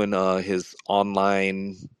his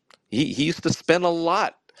online. He used to spend a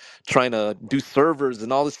lot trying to do servers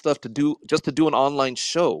and all this stuff to do an online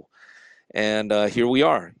show. And here we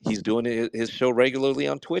are. He's doing his show regularly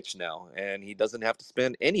on Twitch now, and he doesn't have to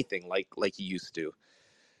spend anything like he used to.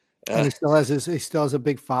 and Uh, he still has a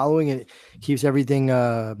big following, and it keeps everything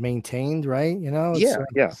maintained, right? It's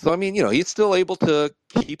yeah. So I mean, he's still able to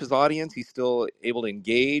keep his audience. He's still able to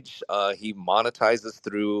engage. He monetizes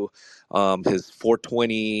through his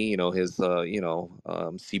 420, his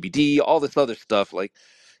CBD, all this other stuff. Like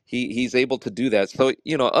he's able to do that. So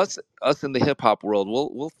us in the hip hop world,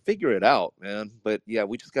 we'll figure it out, man. But yeah,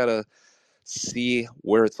 we just gotta see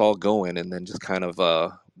where it's all going, and then just kind of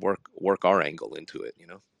work our angle into it.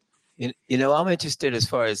 I'm interested as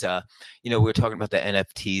far as we're talking about the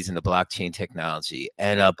NFTs and the blockchain technology,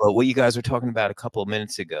 and Yeah. but what you guys were talking about a couple of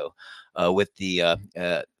minutes ago, with the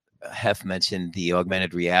Hef mentioned the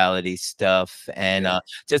augmented reality stuff and Yeah.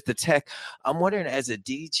 just the tech. I'm wondering, as a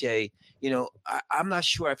DJ, I'm not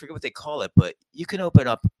sure. I forget what they call it, but you can open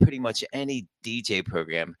up pretty much any DJ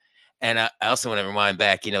program. And I also want to remind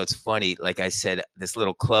back, it's funny. Like I said, this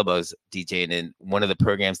little club I was DJing in, one of the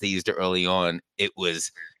programs they used early on, it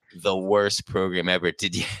was the worst program ever.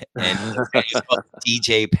 Did you? And it was called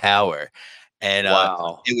DJ Power, and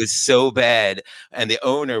Wow. it was so bad. And the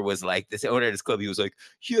owner was like, this owner of this club, he was like,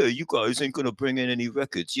 "Yeah, you guys ain't gonna bring in any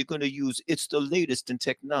records. You're gonna use it's the latest in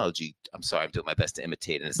technology." I'm sorry, I'm doing my best to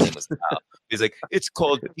imitate. And his name was Kyle. He's like, "It's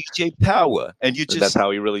called DJ Power, and you That's just."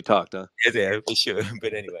 how he really talked, huh? Yeah, for sure.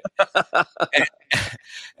 But anyway,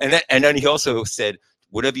 and, and then he also said,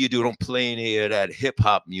 "Whatever you do, don't play any of that hip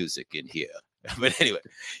hop music in here." But anyway,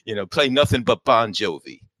 play nothing but Bon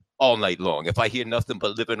Jovi all night long. If I hear nothing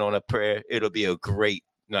but Living on a Prayer, it'll be a great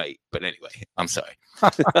night. But anyway, I'm sorry.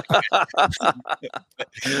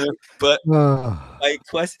 But my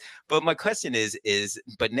question, my question is,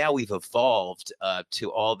 but now we've evolved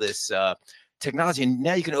to all this technology, and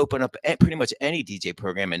now you can open up pretty much any DJ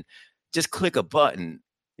program and just click a button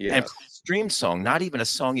and Yes. stream song. Not even a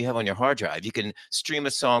song you have on your hard drive. You can stream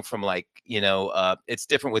a song from it's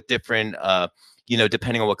different with different.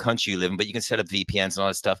 Depending on what country you live in, but you can set up VPNs and all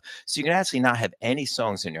that stuff. So you can actually not have any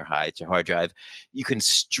songs in your hard drive. You can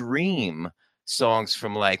stream songs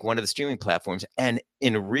from like one of the streaming platforms, and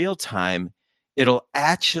in real time it'll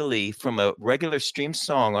actually, from a regular stream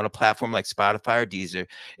song on a platform like Spotify or Deezer,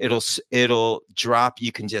 it'll drop.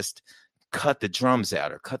 You can just cut the drums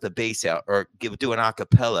out or cut the bass out or do an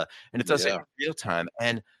acapella, and it does it Yeah. in real time,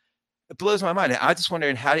 and it blows my mind. I just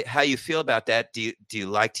wondering how you feel about that. Do you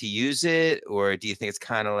like to use it, or do you think it's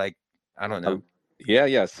kind of like, I don't know?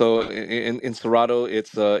 Yeah. So in Serato,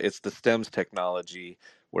 it's the stems technology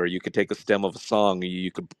where you could take a stem of a song,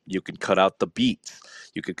 you could cut out the beats,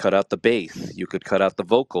 you could cut out the bass, you could cut out the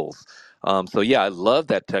vocals. So yeah, I love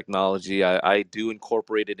that technology. I do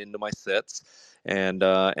incorporate it into my sets, and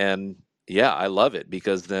yeah, I love it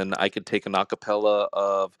because then I could take an acapella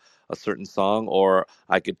of a certain song, or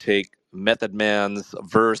I could take Method Man's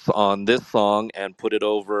verse on this song and put it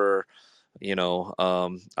over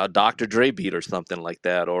a Dr. Dre beat or something like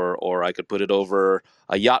that, or I could put it over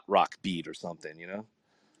a yacht rock beat or something.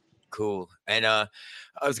 Cool. And I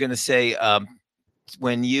was gonna say,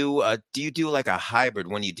 when you do you do like a hybrid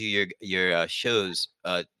when you do your shows?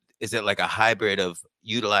 Is it like a hybrid of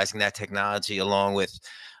utilizing that technology along with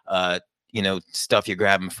stuff you're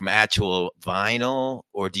grabbing from actual vinyl,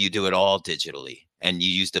 or do you do it all digitally? and you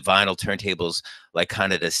use the vinyl turntables like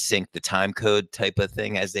kind of to sync the time code type of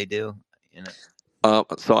thing as they do, you know?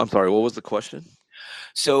 So I'm sorry, what was the question?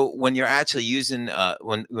 So when you're actually using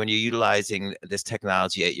when you're utilizing this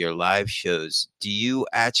technology at your live shows, do you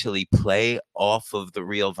actually play off of the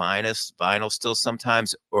real vinyl still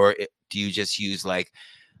sometimes, or do you just use like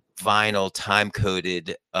vinyl time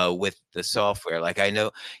coded with the software? Like I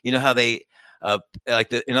know, you know how they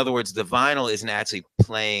like in other words, the vinyl isn't actually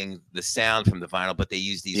playing the sound from the vinyl, but they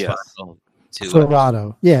use these Yes. vinyl to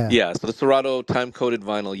Serato. Yeah. Yeah, so the Serato time coded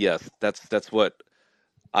vinyl, yes, that's what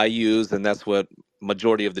I use, and that's what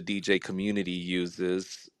majority of the DJ community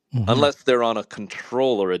uses, Mhm. unless they're on a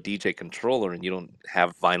controller, a DJ controller, and you don't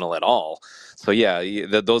have vinyl at all. So yeah,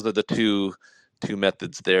 those are the two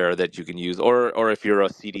methods there that you can use. Or if you're a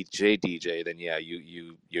CDJ DJ, then yeah,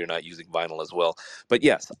 you're not using vinyl as well. But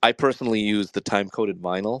yes, I personally use the time coded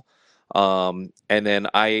vinyl. And then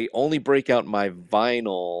I only break out my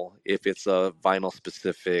vinyl if it's a vinyl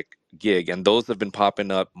specific gig, and those have been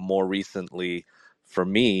popping up more recently for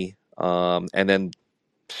me. And then,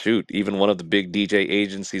 shoot, even one of the big DJ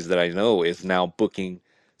agencies that I know is now booking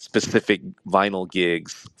specific vinyl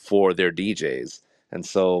gigs for their DJs. And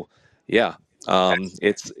so, yeah,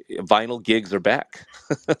 it's vinyl gigs are back.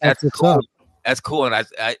 That's That's what's cool. up. That's cool, and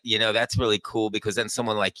you know, that's really cool because then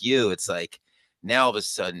someone like you, it's like now all of a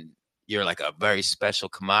sudden you're like a very special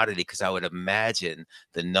commodity. Because I would imagine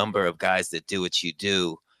the number of guys that do what you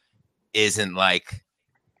do isn't like,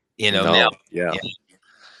 you know, now. No, yeah, Yeah.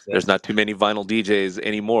 So, there's not too many vinyl DJs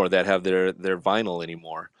anymore that have their vinyl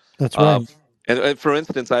anymore. That's Uh, right. and for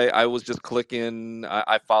instance, I was just clicking.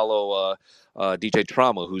 I follow DJ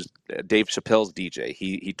Trauma, who's Dave Chappelle's DJ.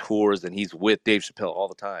 He tours and he's with Dave Chappelle all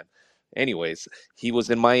the time. Anyways, he was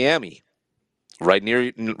in Miami, right near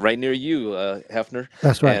you, Hefner,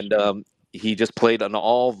 That's right. and he just played an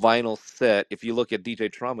all vinyl set. If you look at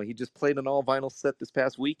DJ Trauma, he just played an all vinyl set this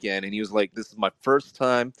past weekend, and he was like, "This is my first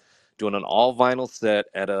time doing an all vinyl set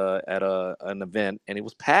at a an event, and it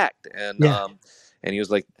was packed." Yeah. And he was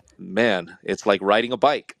like, "Man, it's like riding a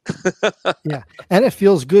bike." Yeah. And it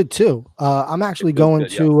feels good too. I'm It actually feels going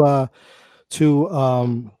good, yeah.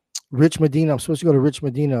 to Rich Medina. I'm supposed to go to Rich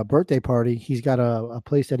Medina a birthday party. He's got a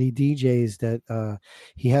place that he DJs that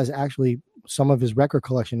he has actually some of his record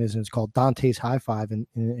collection is, and it's called Dante's High Five in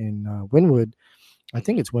Wynwood. I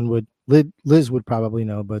think it's Wynwood. Liz would probably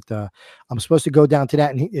know, but I'm supposed to go down to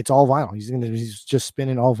that, and it's all vinyl. He's just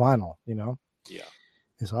spinning all vinyl. You know, Yeah.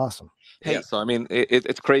 it's awesome. Yeah, hey, so I mean,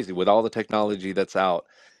 it's crazy with all the technology that's out.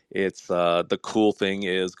 It's the cool thing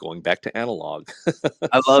is going back to analog.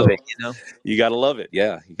 I love So it. You know, you gotta love it.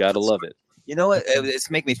 Yeah, you gotta love it. you know what? It's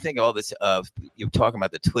make me think of all this. You're talking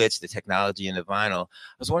about the Twitch, the technology, and the vinyl.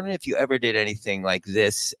 I was wondering if you ever did anything like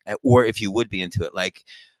this, or if you would be into it. Like,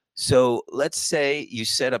 so let's say you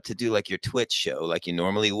set up to do like your Twitch show, like you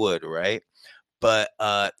normally would, right? But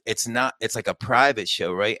it's not, it's like a private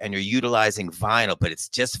show, right? And you're utilizing vinyl, but it's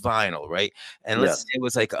just vinyl, right? And let's say Yes. it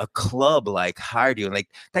was like a club like hired you, and like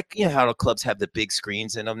that, you know how the clubs have the big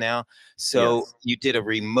screens in them now. So Yes. you did a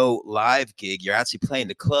remote live gig, you're actually playing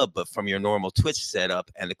the club but from your normal Twitch setup,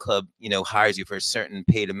 and the club, you know, hires you for a certain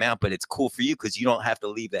paid amount, but it's cool for you because you don't have to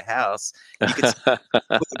leave the house. You could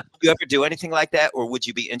would you ever do anything like that, or would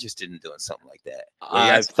you be interested in doing something like that where you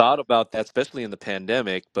I've actually thought about that, especially in the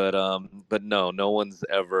pandemic, but no, no one's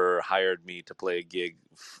ever hired me to play a gig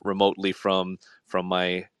remotely from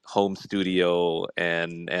my home studio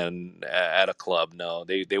and at a club. No,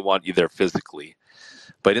 they want you there physically.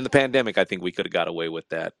 But in the pandemic, I think we could have got away with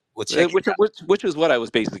that, will check it which is what I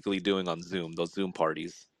was basically doing on Zoom, those Zoom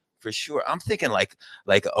parties. for sure? I'm thinking like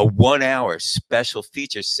a 1 hour special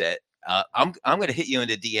feature set. I'm gonna hit you in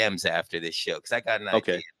the DMs after this show because I got an idea,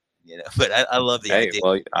 Okay. you know. But I love the Hey, idea.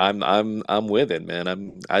 well, I'm with it,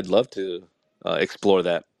 man. I'd love to explore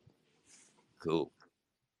that. Cool,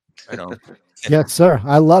 right on. Yes, sir.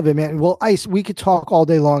 I love it, man. Well, Ice, we could talk all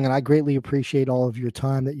day long, and I greatly appreciate all of your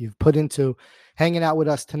time that you've put into hanging out with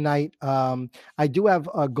us tonight. I do have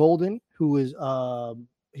Golden, who is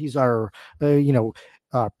he's our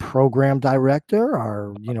program director,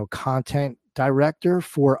 our content director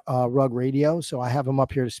for Rug Radio. So I have him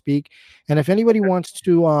up here to speak. And if anybody wants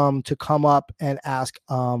to come up and ask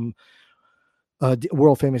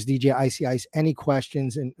world famous DJ Icy Ice any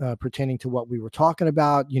questions pertaining to what we were talking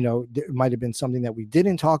about. There might have been something that we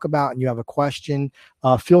didn't talk about, and you have a question.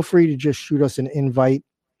 Feel free to just shoot us an invite,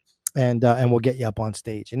 and we'll get you up on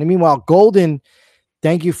stage. And meanwhile, Golden,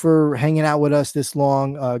 thank you for hanging out with us this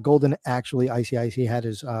long. Golden, actually, Icy Icy had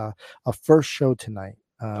his a first show tonight,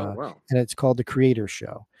 Oh wow. and it's called the Creator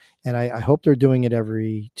Show. And I hope they're doing it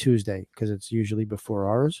every Tuesday because it's usually before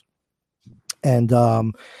ours. And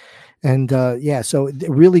yeah, so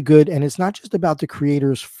really good. And it's not just about the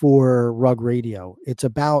creators for Rug Radio. It's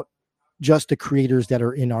about just the creators that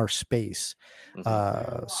are in our space.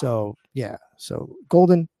 So yeah. So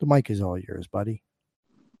Golden, the mic is all yours, buddy.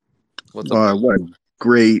 What's up, Golden? What a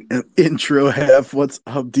great intro, Hef. What's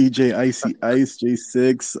up, DJ Icy Ice,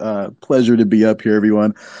 J6? Pleasure to be up here,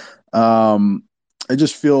 everyone. Um, I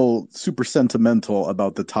just feel super sentimental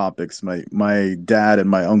about the topics. My dad and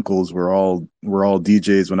my uncles were all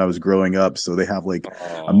DJs when I was growing up, so they have like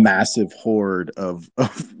a massive hoard of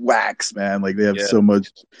wax, man. Like they have Yeah.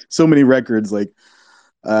 so many records, like,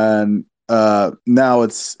 and now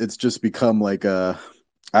it's just become like a,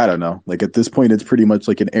 I don't know. Like at this point, it's pretty much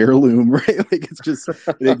like an heirloom, right? Like it's just,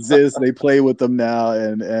 it exists. They play with them now,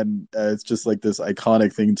 and it's just like this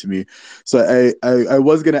iconic thing to me. So I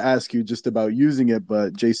was gonna ask you just about using it,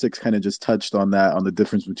 but J6 kind of just touched on that, on the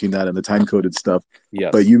difference between that and the time coded stuff.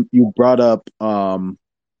 Yes. But you brought up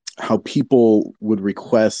how people would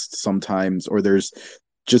request sometimes, or there's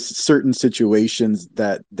just certain situations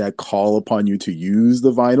that call upon you to use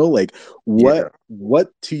the vinyl. Like what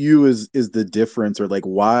to you is the difference, or like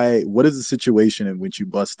what is the situation in which you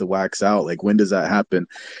bust the wax out? Like when does that happen?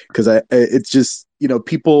 Because it's just,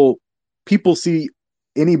 people see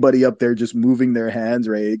anybody up there just moving their hands,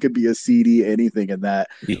 right? It could be a CD, anything, and that,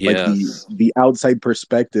 like, Yes. the outside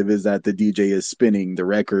perspective is that the DJ is spinning the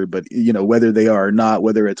record, but whether they are or not,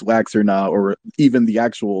 whether it's wax or not, or even the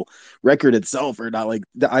actual record itself or not, like,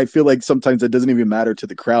 I feel like sometimes it doesn't even matter to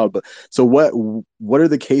the crowd. But so what are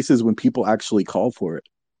the cases when people actually call for it?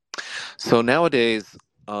 So nowadays,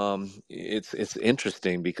 it's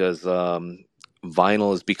interesting because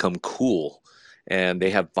vinyl has become cool, and they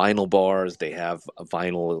have vinyl bars, they have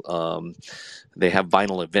vinyl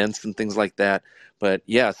events and things like that. But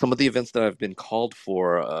yeah, some of the events that I've been called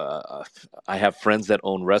for, I have friends that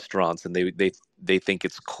own restaurants, and they think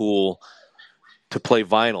it's cool to play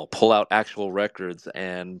vinyl, pull out actual records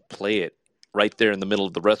and play it right there in the middle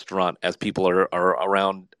of the restaurant as people are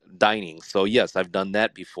around dining. So yes, I've done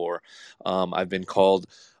that before. I've been called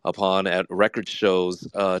upon at record shows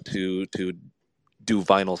to do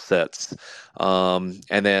vinyl sets,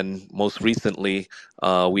 and then most recently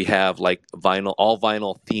we have like all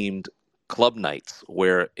vinyl themed club nights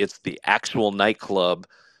where it's the actual nightclub,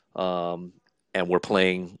 and we're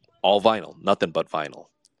playing all vinyl, nothing but vinyl,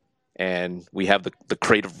 and we have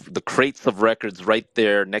the crates of records right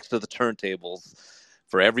there next to the turntables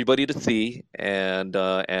for everybody to see, and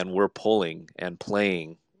we're pulling and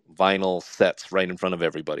playing vinyl sets right in front of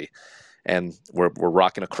everybody, and we're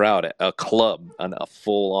rocking a crowd, a club, a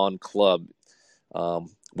full on club,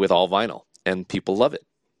 with all vinyl, and people love it.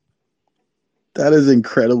 That is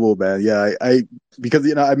incredible, man. Yeah, I because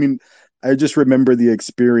I mean, I just remember the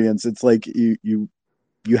experience. It's like you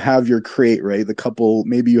have your crate, right? The couple,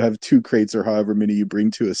 maybe you have two crates or however many you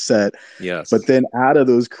bring to a set. Yes. But then out of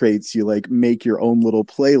those crates, you like make your own little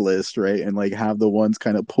playlist, right? And like have the ones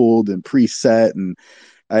kind of pulled and preset. And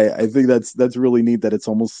I think that's really neat, that it's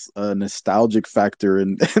almost a nostalgic factor,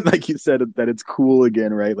 and like you said, that it's cool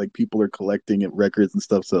again, right? Like people are collecting it, records and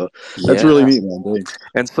stuff. So that's really Yeah. neat, man.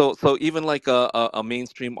 And so even like a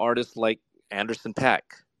mainstream artist like Anderson .Paak,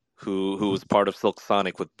 who was part of Silk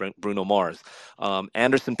Sonic with Bruno Mars.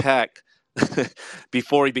 Anderson .Paak,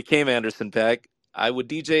 before he became Anderson .Paak, I would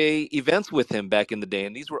DJ events with him back in the day,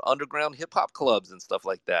 and these were underground hip hop clubs and stuff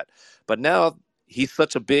like that. But now he's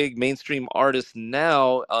such a big mainstream artist.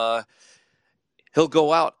 Now he'll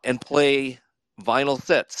go out and play vinyl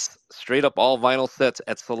sets, straight up all vinyl sets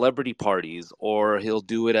at celebrity parties, or he'll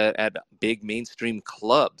do it at big mainstream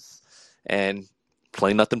clubs and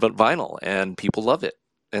play nothing but vinyl, and people love it.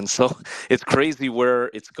 And so it's crazy where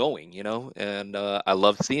it's going, and I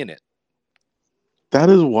love seeing it. That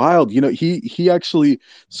is wild. He actually,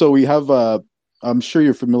 so we have I'm sure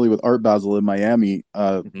you're familiar with Art Basel in Miami,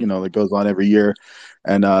 that goes on every year.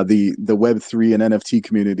 And the Web3 and NFT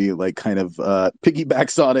community like kind of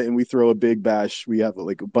piggybacks on it, and we throw a big bash. We have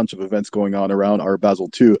like a bunch of events going on around Art Basel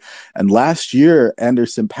too. And last year,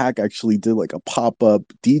 Anderson .Paak actually did like a pop-up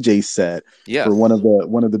DJ set for Yes. one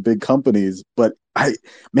of the big companies. But I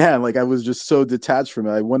was just so detached from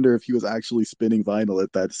it. I wonder if he was actually spinning vinyl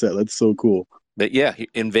at that set. That's so cool. But yeah,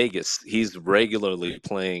 in Vegas, he's regularly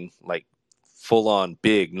playing like full on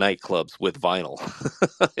big nightclubs with vinyl.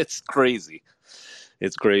 It's crazy.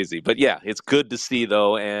 It's crazy. But yeah, it's good to see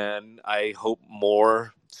though, and I hope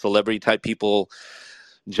more celebrity type people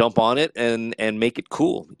jump on it and make it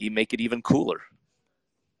cool. You make it even cooler.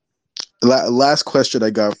 Last question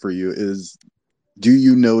I got for you is, do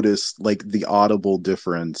you notice like the audible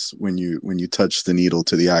difference when you touch the needle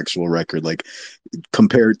to the actual record, like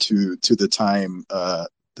compared to the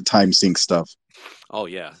time sync stuff? Oh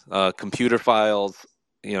yeah, computer files,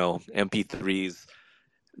 MP3s.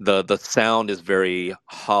 The sound is very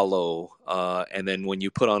hollow, and then when you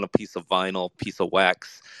put on a piece of vinyl, piece of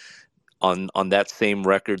wax on that same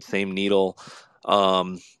record, same needle,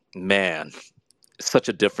 um, man, such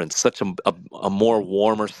a difference, such a more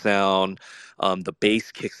warmer sound. The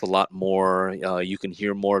bass kicks a lot more. You can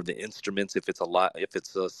hear more of the instruments if it's if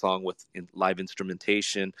it's a song with live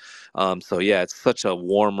instrumentation. So yeah, it's such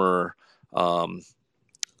um,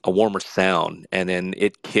 a warmer sound, and then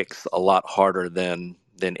it kicks a lot harder than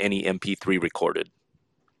any MP3 recorded.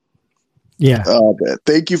 Yeah. Oh man,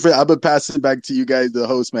 thank you for. I'm gonna pass it back to you guys, the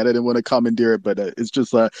host, man. I didn't want to commandeer it, but it's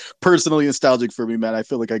just personally nostalgic for me, man. I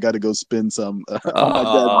feel like I got to go spin some on my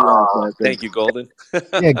dad's rack, man. Thank you, Golden.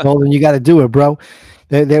 Yeah, Golden, you got to do it, bro.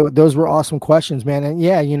 Those were awesome questions, man. And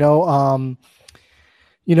yeah,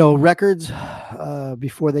 records,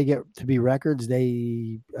 before they get to be records,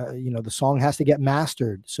 they, the song has to get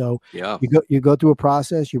mastered. So Yeah, you go through a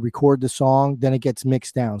process, you record the song, then it gets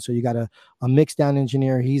mixed down. So you got a mix down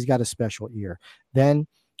engineer. He's got a special ear. Then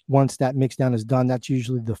once that mix down is done, that's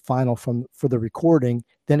usually the final for the recording.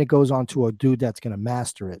 Then it goes on to a dude that's going to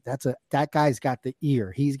master it. That guy's got the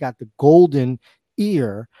ear. He's got the golden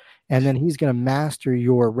ear, and then he's going to master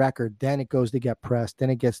your record. Then it goes to get pressed. Then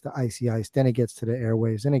it gets to Icy Ice. Then it gets to the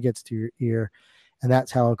airwaves. Then it gets to your ear, and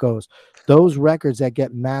that's how it goes. Those records that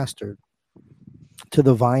get mastered to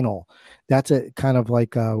the vinyl, that's a kind of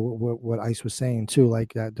like what Ice was saying too.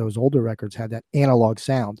 Like those older records had that analog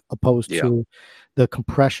sound, opposed yeah, to the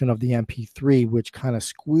compression of the MP3, which kind of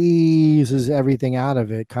squeezes everything out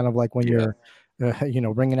of it. Kind of like when yeah.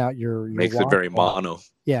 you're, bringing out your Makes it very Walkman. mono.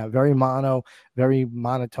 Yeah, very mono, very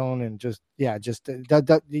monotone, and just yeah,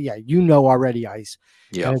 already, Ice,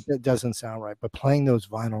 Yeah, and it doesn't sound right. But playing those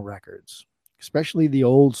vinyl records, especially the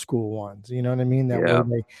old school ones, you know what I mean? That yeah.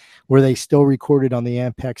 where they still recorded on the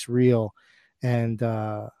Ampex reel, and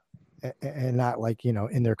and not like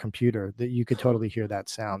in their computer, that you could totally hear that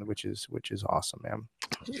sound, which is awesome, man.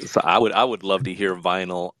 So I would love to hear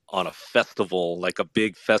vinyl on a festival, like a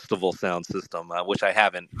big festival sound system, which I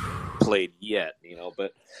haven't played yet,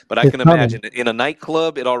 but I It's can coming. imagine in a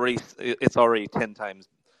nightclub, it's already 10 times,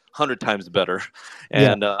 100 times better.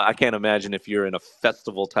 Yeah, And I can't imagine if you're in a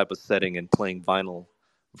festival type of setting and playing vinyl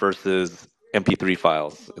versus MP3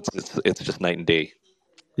 files. It's just night and day.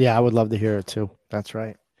 yeah, I would love to hear it too. That's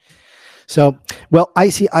right. So, well,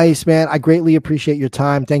 Icy Ice, man, I greatly appreciate your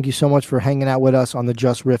time. Thank you so much for hanging out with us on the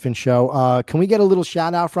Just Riffin show. Can we get a little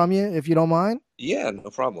shout out from you, if you don't mind? Yeah, no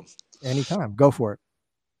problem. Anytime. Go for it.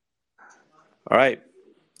 All right.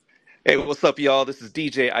 Hey, what's up, y'all? This is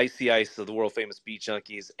DJ Icy Ice of the world famous Beat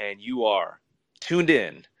Junkies, and you are tuned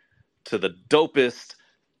in to the dopest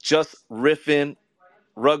Just Riffin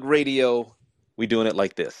Rug Radio. We doing it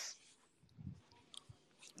like this.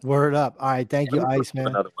 Word up. All right. Thank you, Ice,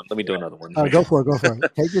 man. Let me do another one. Go for it. Go for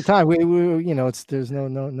it. Take your time. We there's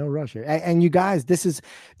no rush here. And you guys, this is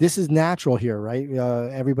natural here, right?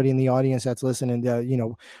 Everybody in the audience that's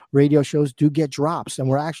listening, radio shows do get drops, and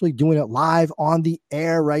we're actually doing it live on the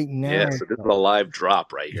air right now. Yeah, so this is a live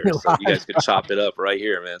drop right here. So you guys can chop it up right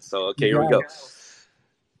here, man. So okay, here we go.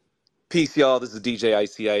 Peace, y'all. This is DJ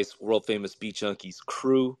Icy Ice, world famous Beat Junkies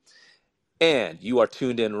crew, and you are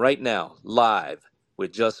tuned in right now, live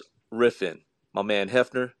with Just Riffin. My man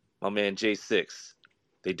Hefner, my man J6.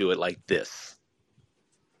 They do it like this.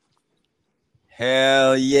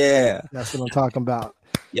 Hell yeah. That's what I'm talking about.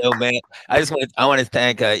 Yo, man, I want to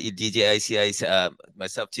thank you, DJ Icy Ice,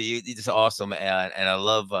 myself to you. You're just awesome, and I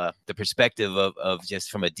love the perspective of just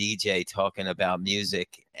from a DJ talking about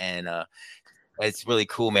music, and it's really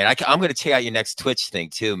cool, man. I'm going to check out your next Twitch thing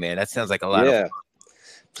too, man. That sounds like a lot of fun.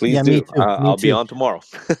 Please do. I'll be on tomorrow.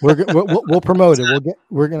 We'll promote it.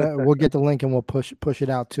 We'll get the link, and we'll push it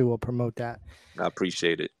out too. We'll promote that. I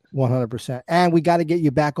appreciate it. 100%. And we got to get you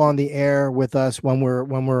back on the air with us when we're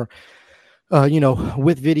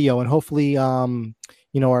with video, and hopefully our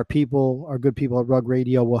good people at Rug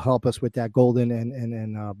Radio will help us with that golden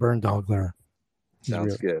and Burn Dogler.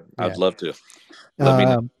 Sounds good. I'd love to. Let me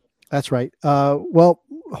know. That's right. Well,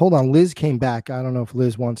 hold on. Liz came back. I don't know if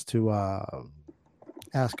Liz wants to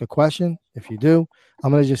ask a question. If you do,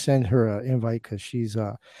 I'm gonna just send her an invite, because she's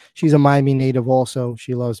a Miami native also.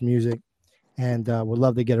 She loves music, and would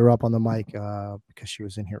love to get her up on the mic, because she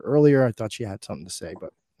was in here earlier. I thought she had something to say,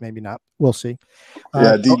 but maybe not. We'll see.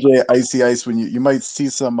 Yeah, DJ Icy Ice. When you might see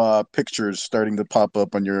some pictures starting to pop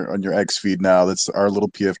up on your X feed now. That's our little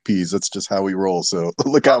PFPs. That's just how we roll. So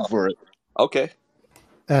look out for it. Okay.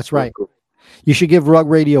 That's right. You should give Rug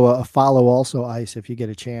Radio a follow also, Ice, if you get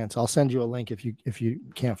a chance. I'll send you a link if you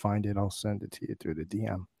can't find it. I'll send it to you through the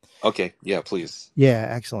DM. Okay, yeah, please. Yeah,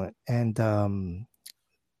 excellent. And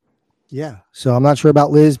yeah, so I'm not sure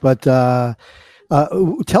about Liz, but tell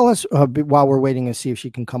us while we're waiting to see if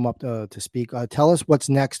she can come up to speak. Tell us what's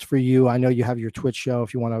next for you. I know you have your Twitch show.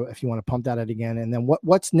 If you want to pump that out again, and then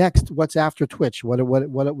what's next? What's after Twitch? What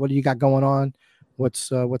do you got going on? What's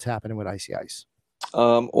happening with Icy Ice?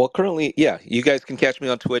 Well, currently, yeah, you guys can catch me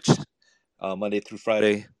on Twitch Monday through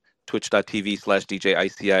Friday, twitch.tv/DJ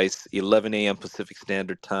Icy Ice, 11 a.m. Pacific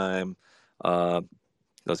Standard Time.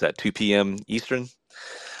 Was that 2 p.m. Eastern?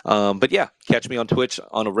 But yeah, catch me on Twitch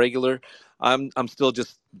on a regular. I'm still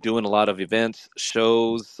just doing a lot of events,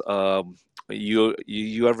 shows.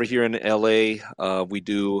 You ever here in LA? We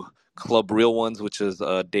do Club Real Ones, which is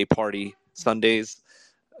a day party Sundays.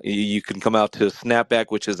 You can come out to Snapback,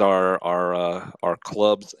 which is our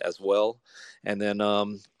clubs as well. And then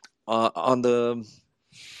on the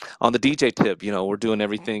DJ tip, we're doing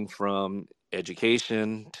everything from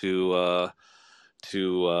education to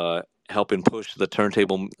helping push the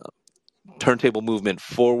turntable movement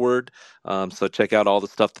forward. So check out all the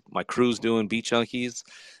stuff that my crew's doing, Beat Junkies,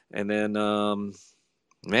 and then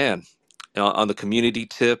man, on the community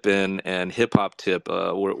tip and hip hop tip,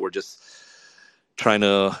 we're just trying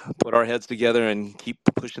to put our heads together and keep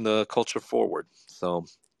pushing the culture forward. So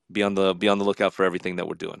be on the lookout for everything that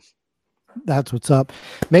we're doing. That's what's up.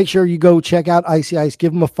 Make sure you go check out Icy Ice.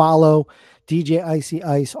 Give him a follow, DJ Icy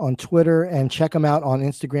Ice on Twitter, and check him out on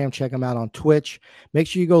Instagram. Check him out on Twitch. Make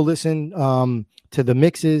sure you go listen to the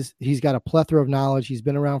mixes. He's got a plethora of knowledge. He's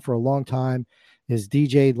been around for a long time. His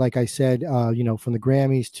DJ'd, like I said, from the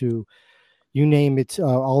Grammys to you name it,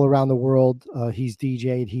 all around the world. He's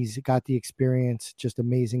DJ'd. He's got the experience. Just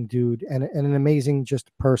amazing dude, and an amazing just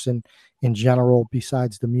person in general.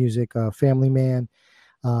 Besides the music, family man.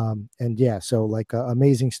 And yeah, so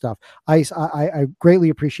amazing stuff. Ice, I greatly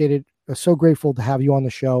appreciate it. So grateful to have you on the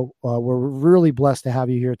show. We're really blessed to have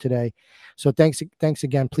you here today. So thanks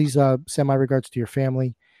again. Please send my regards to your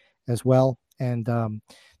family as well. And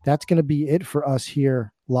that's going to be it for us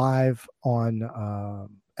here live on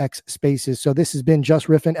X Spaces. So this has been Just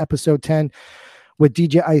Riffin, episode 10 with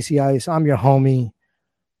DJ Icy Ice. I'm your homie.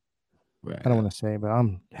 Right. I don't want to say, but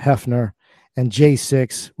I'm Hefner. And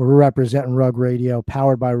J6, we're representing Rug Radio,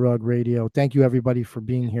 powered by Rug Radio. Thank you, everybody, for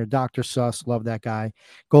being here. Dr. Suss, love that guy.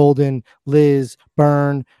 Golden, Liz,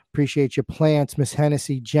 Byrne, appreciate you. Plants, Miss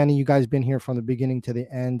Hennessy, Jenny, you guys been here from the beginning to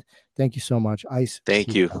the end. Thank you so much. Ice.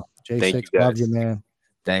 Thank you. J6, thank you, love you, man.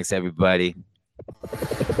 Thanks, everybody.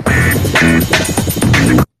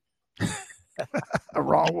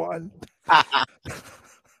 Wrong one.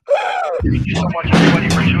 Thank you so much, everybody,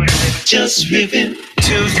 for tuning in. Just Riffin.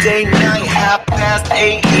 Tuesday night,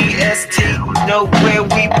 8:30 EST. Know where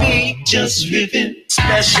we be. Just Riffin.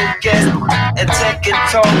 Special guest and tech and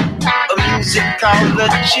talk. A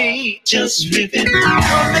musicology. Just Riffin.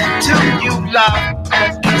 Coming to you live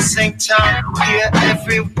at the same time. Here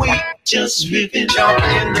every week. Just Riffin. Jump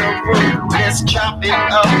in the room. Let's chop it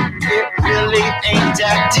up. It really ain't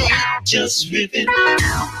that deep. Just Riffin.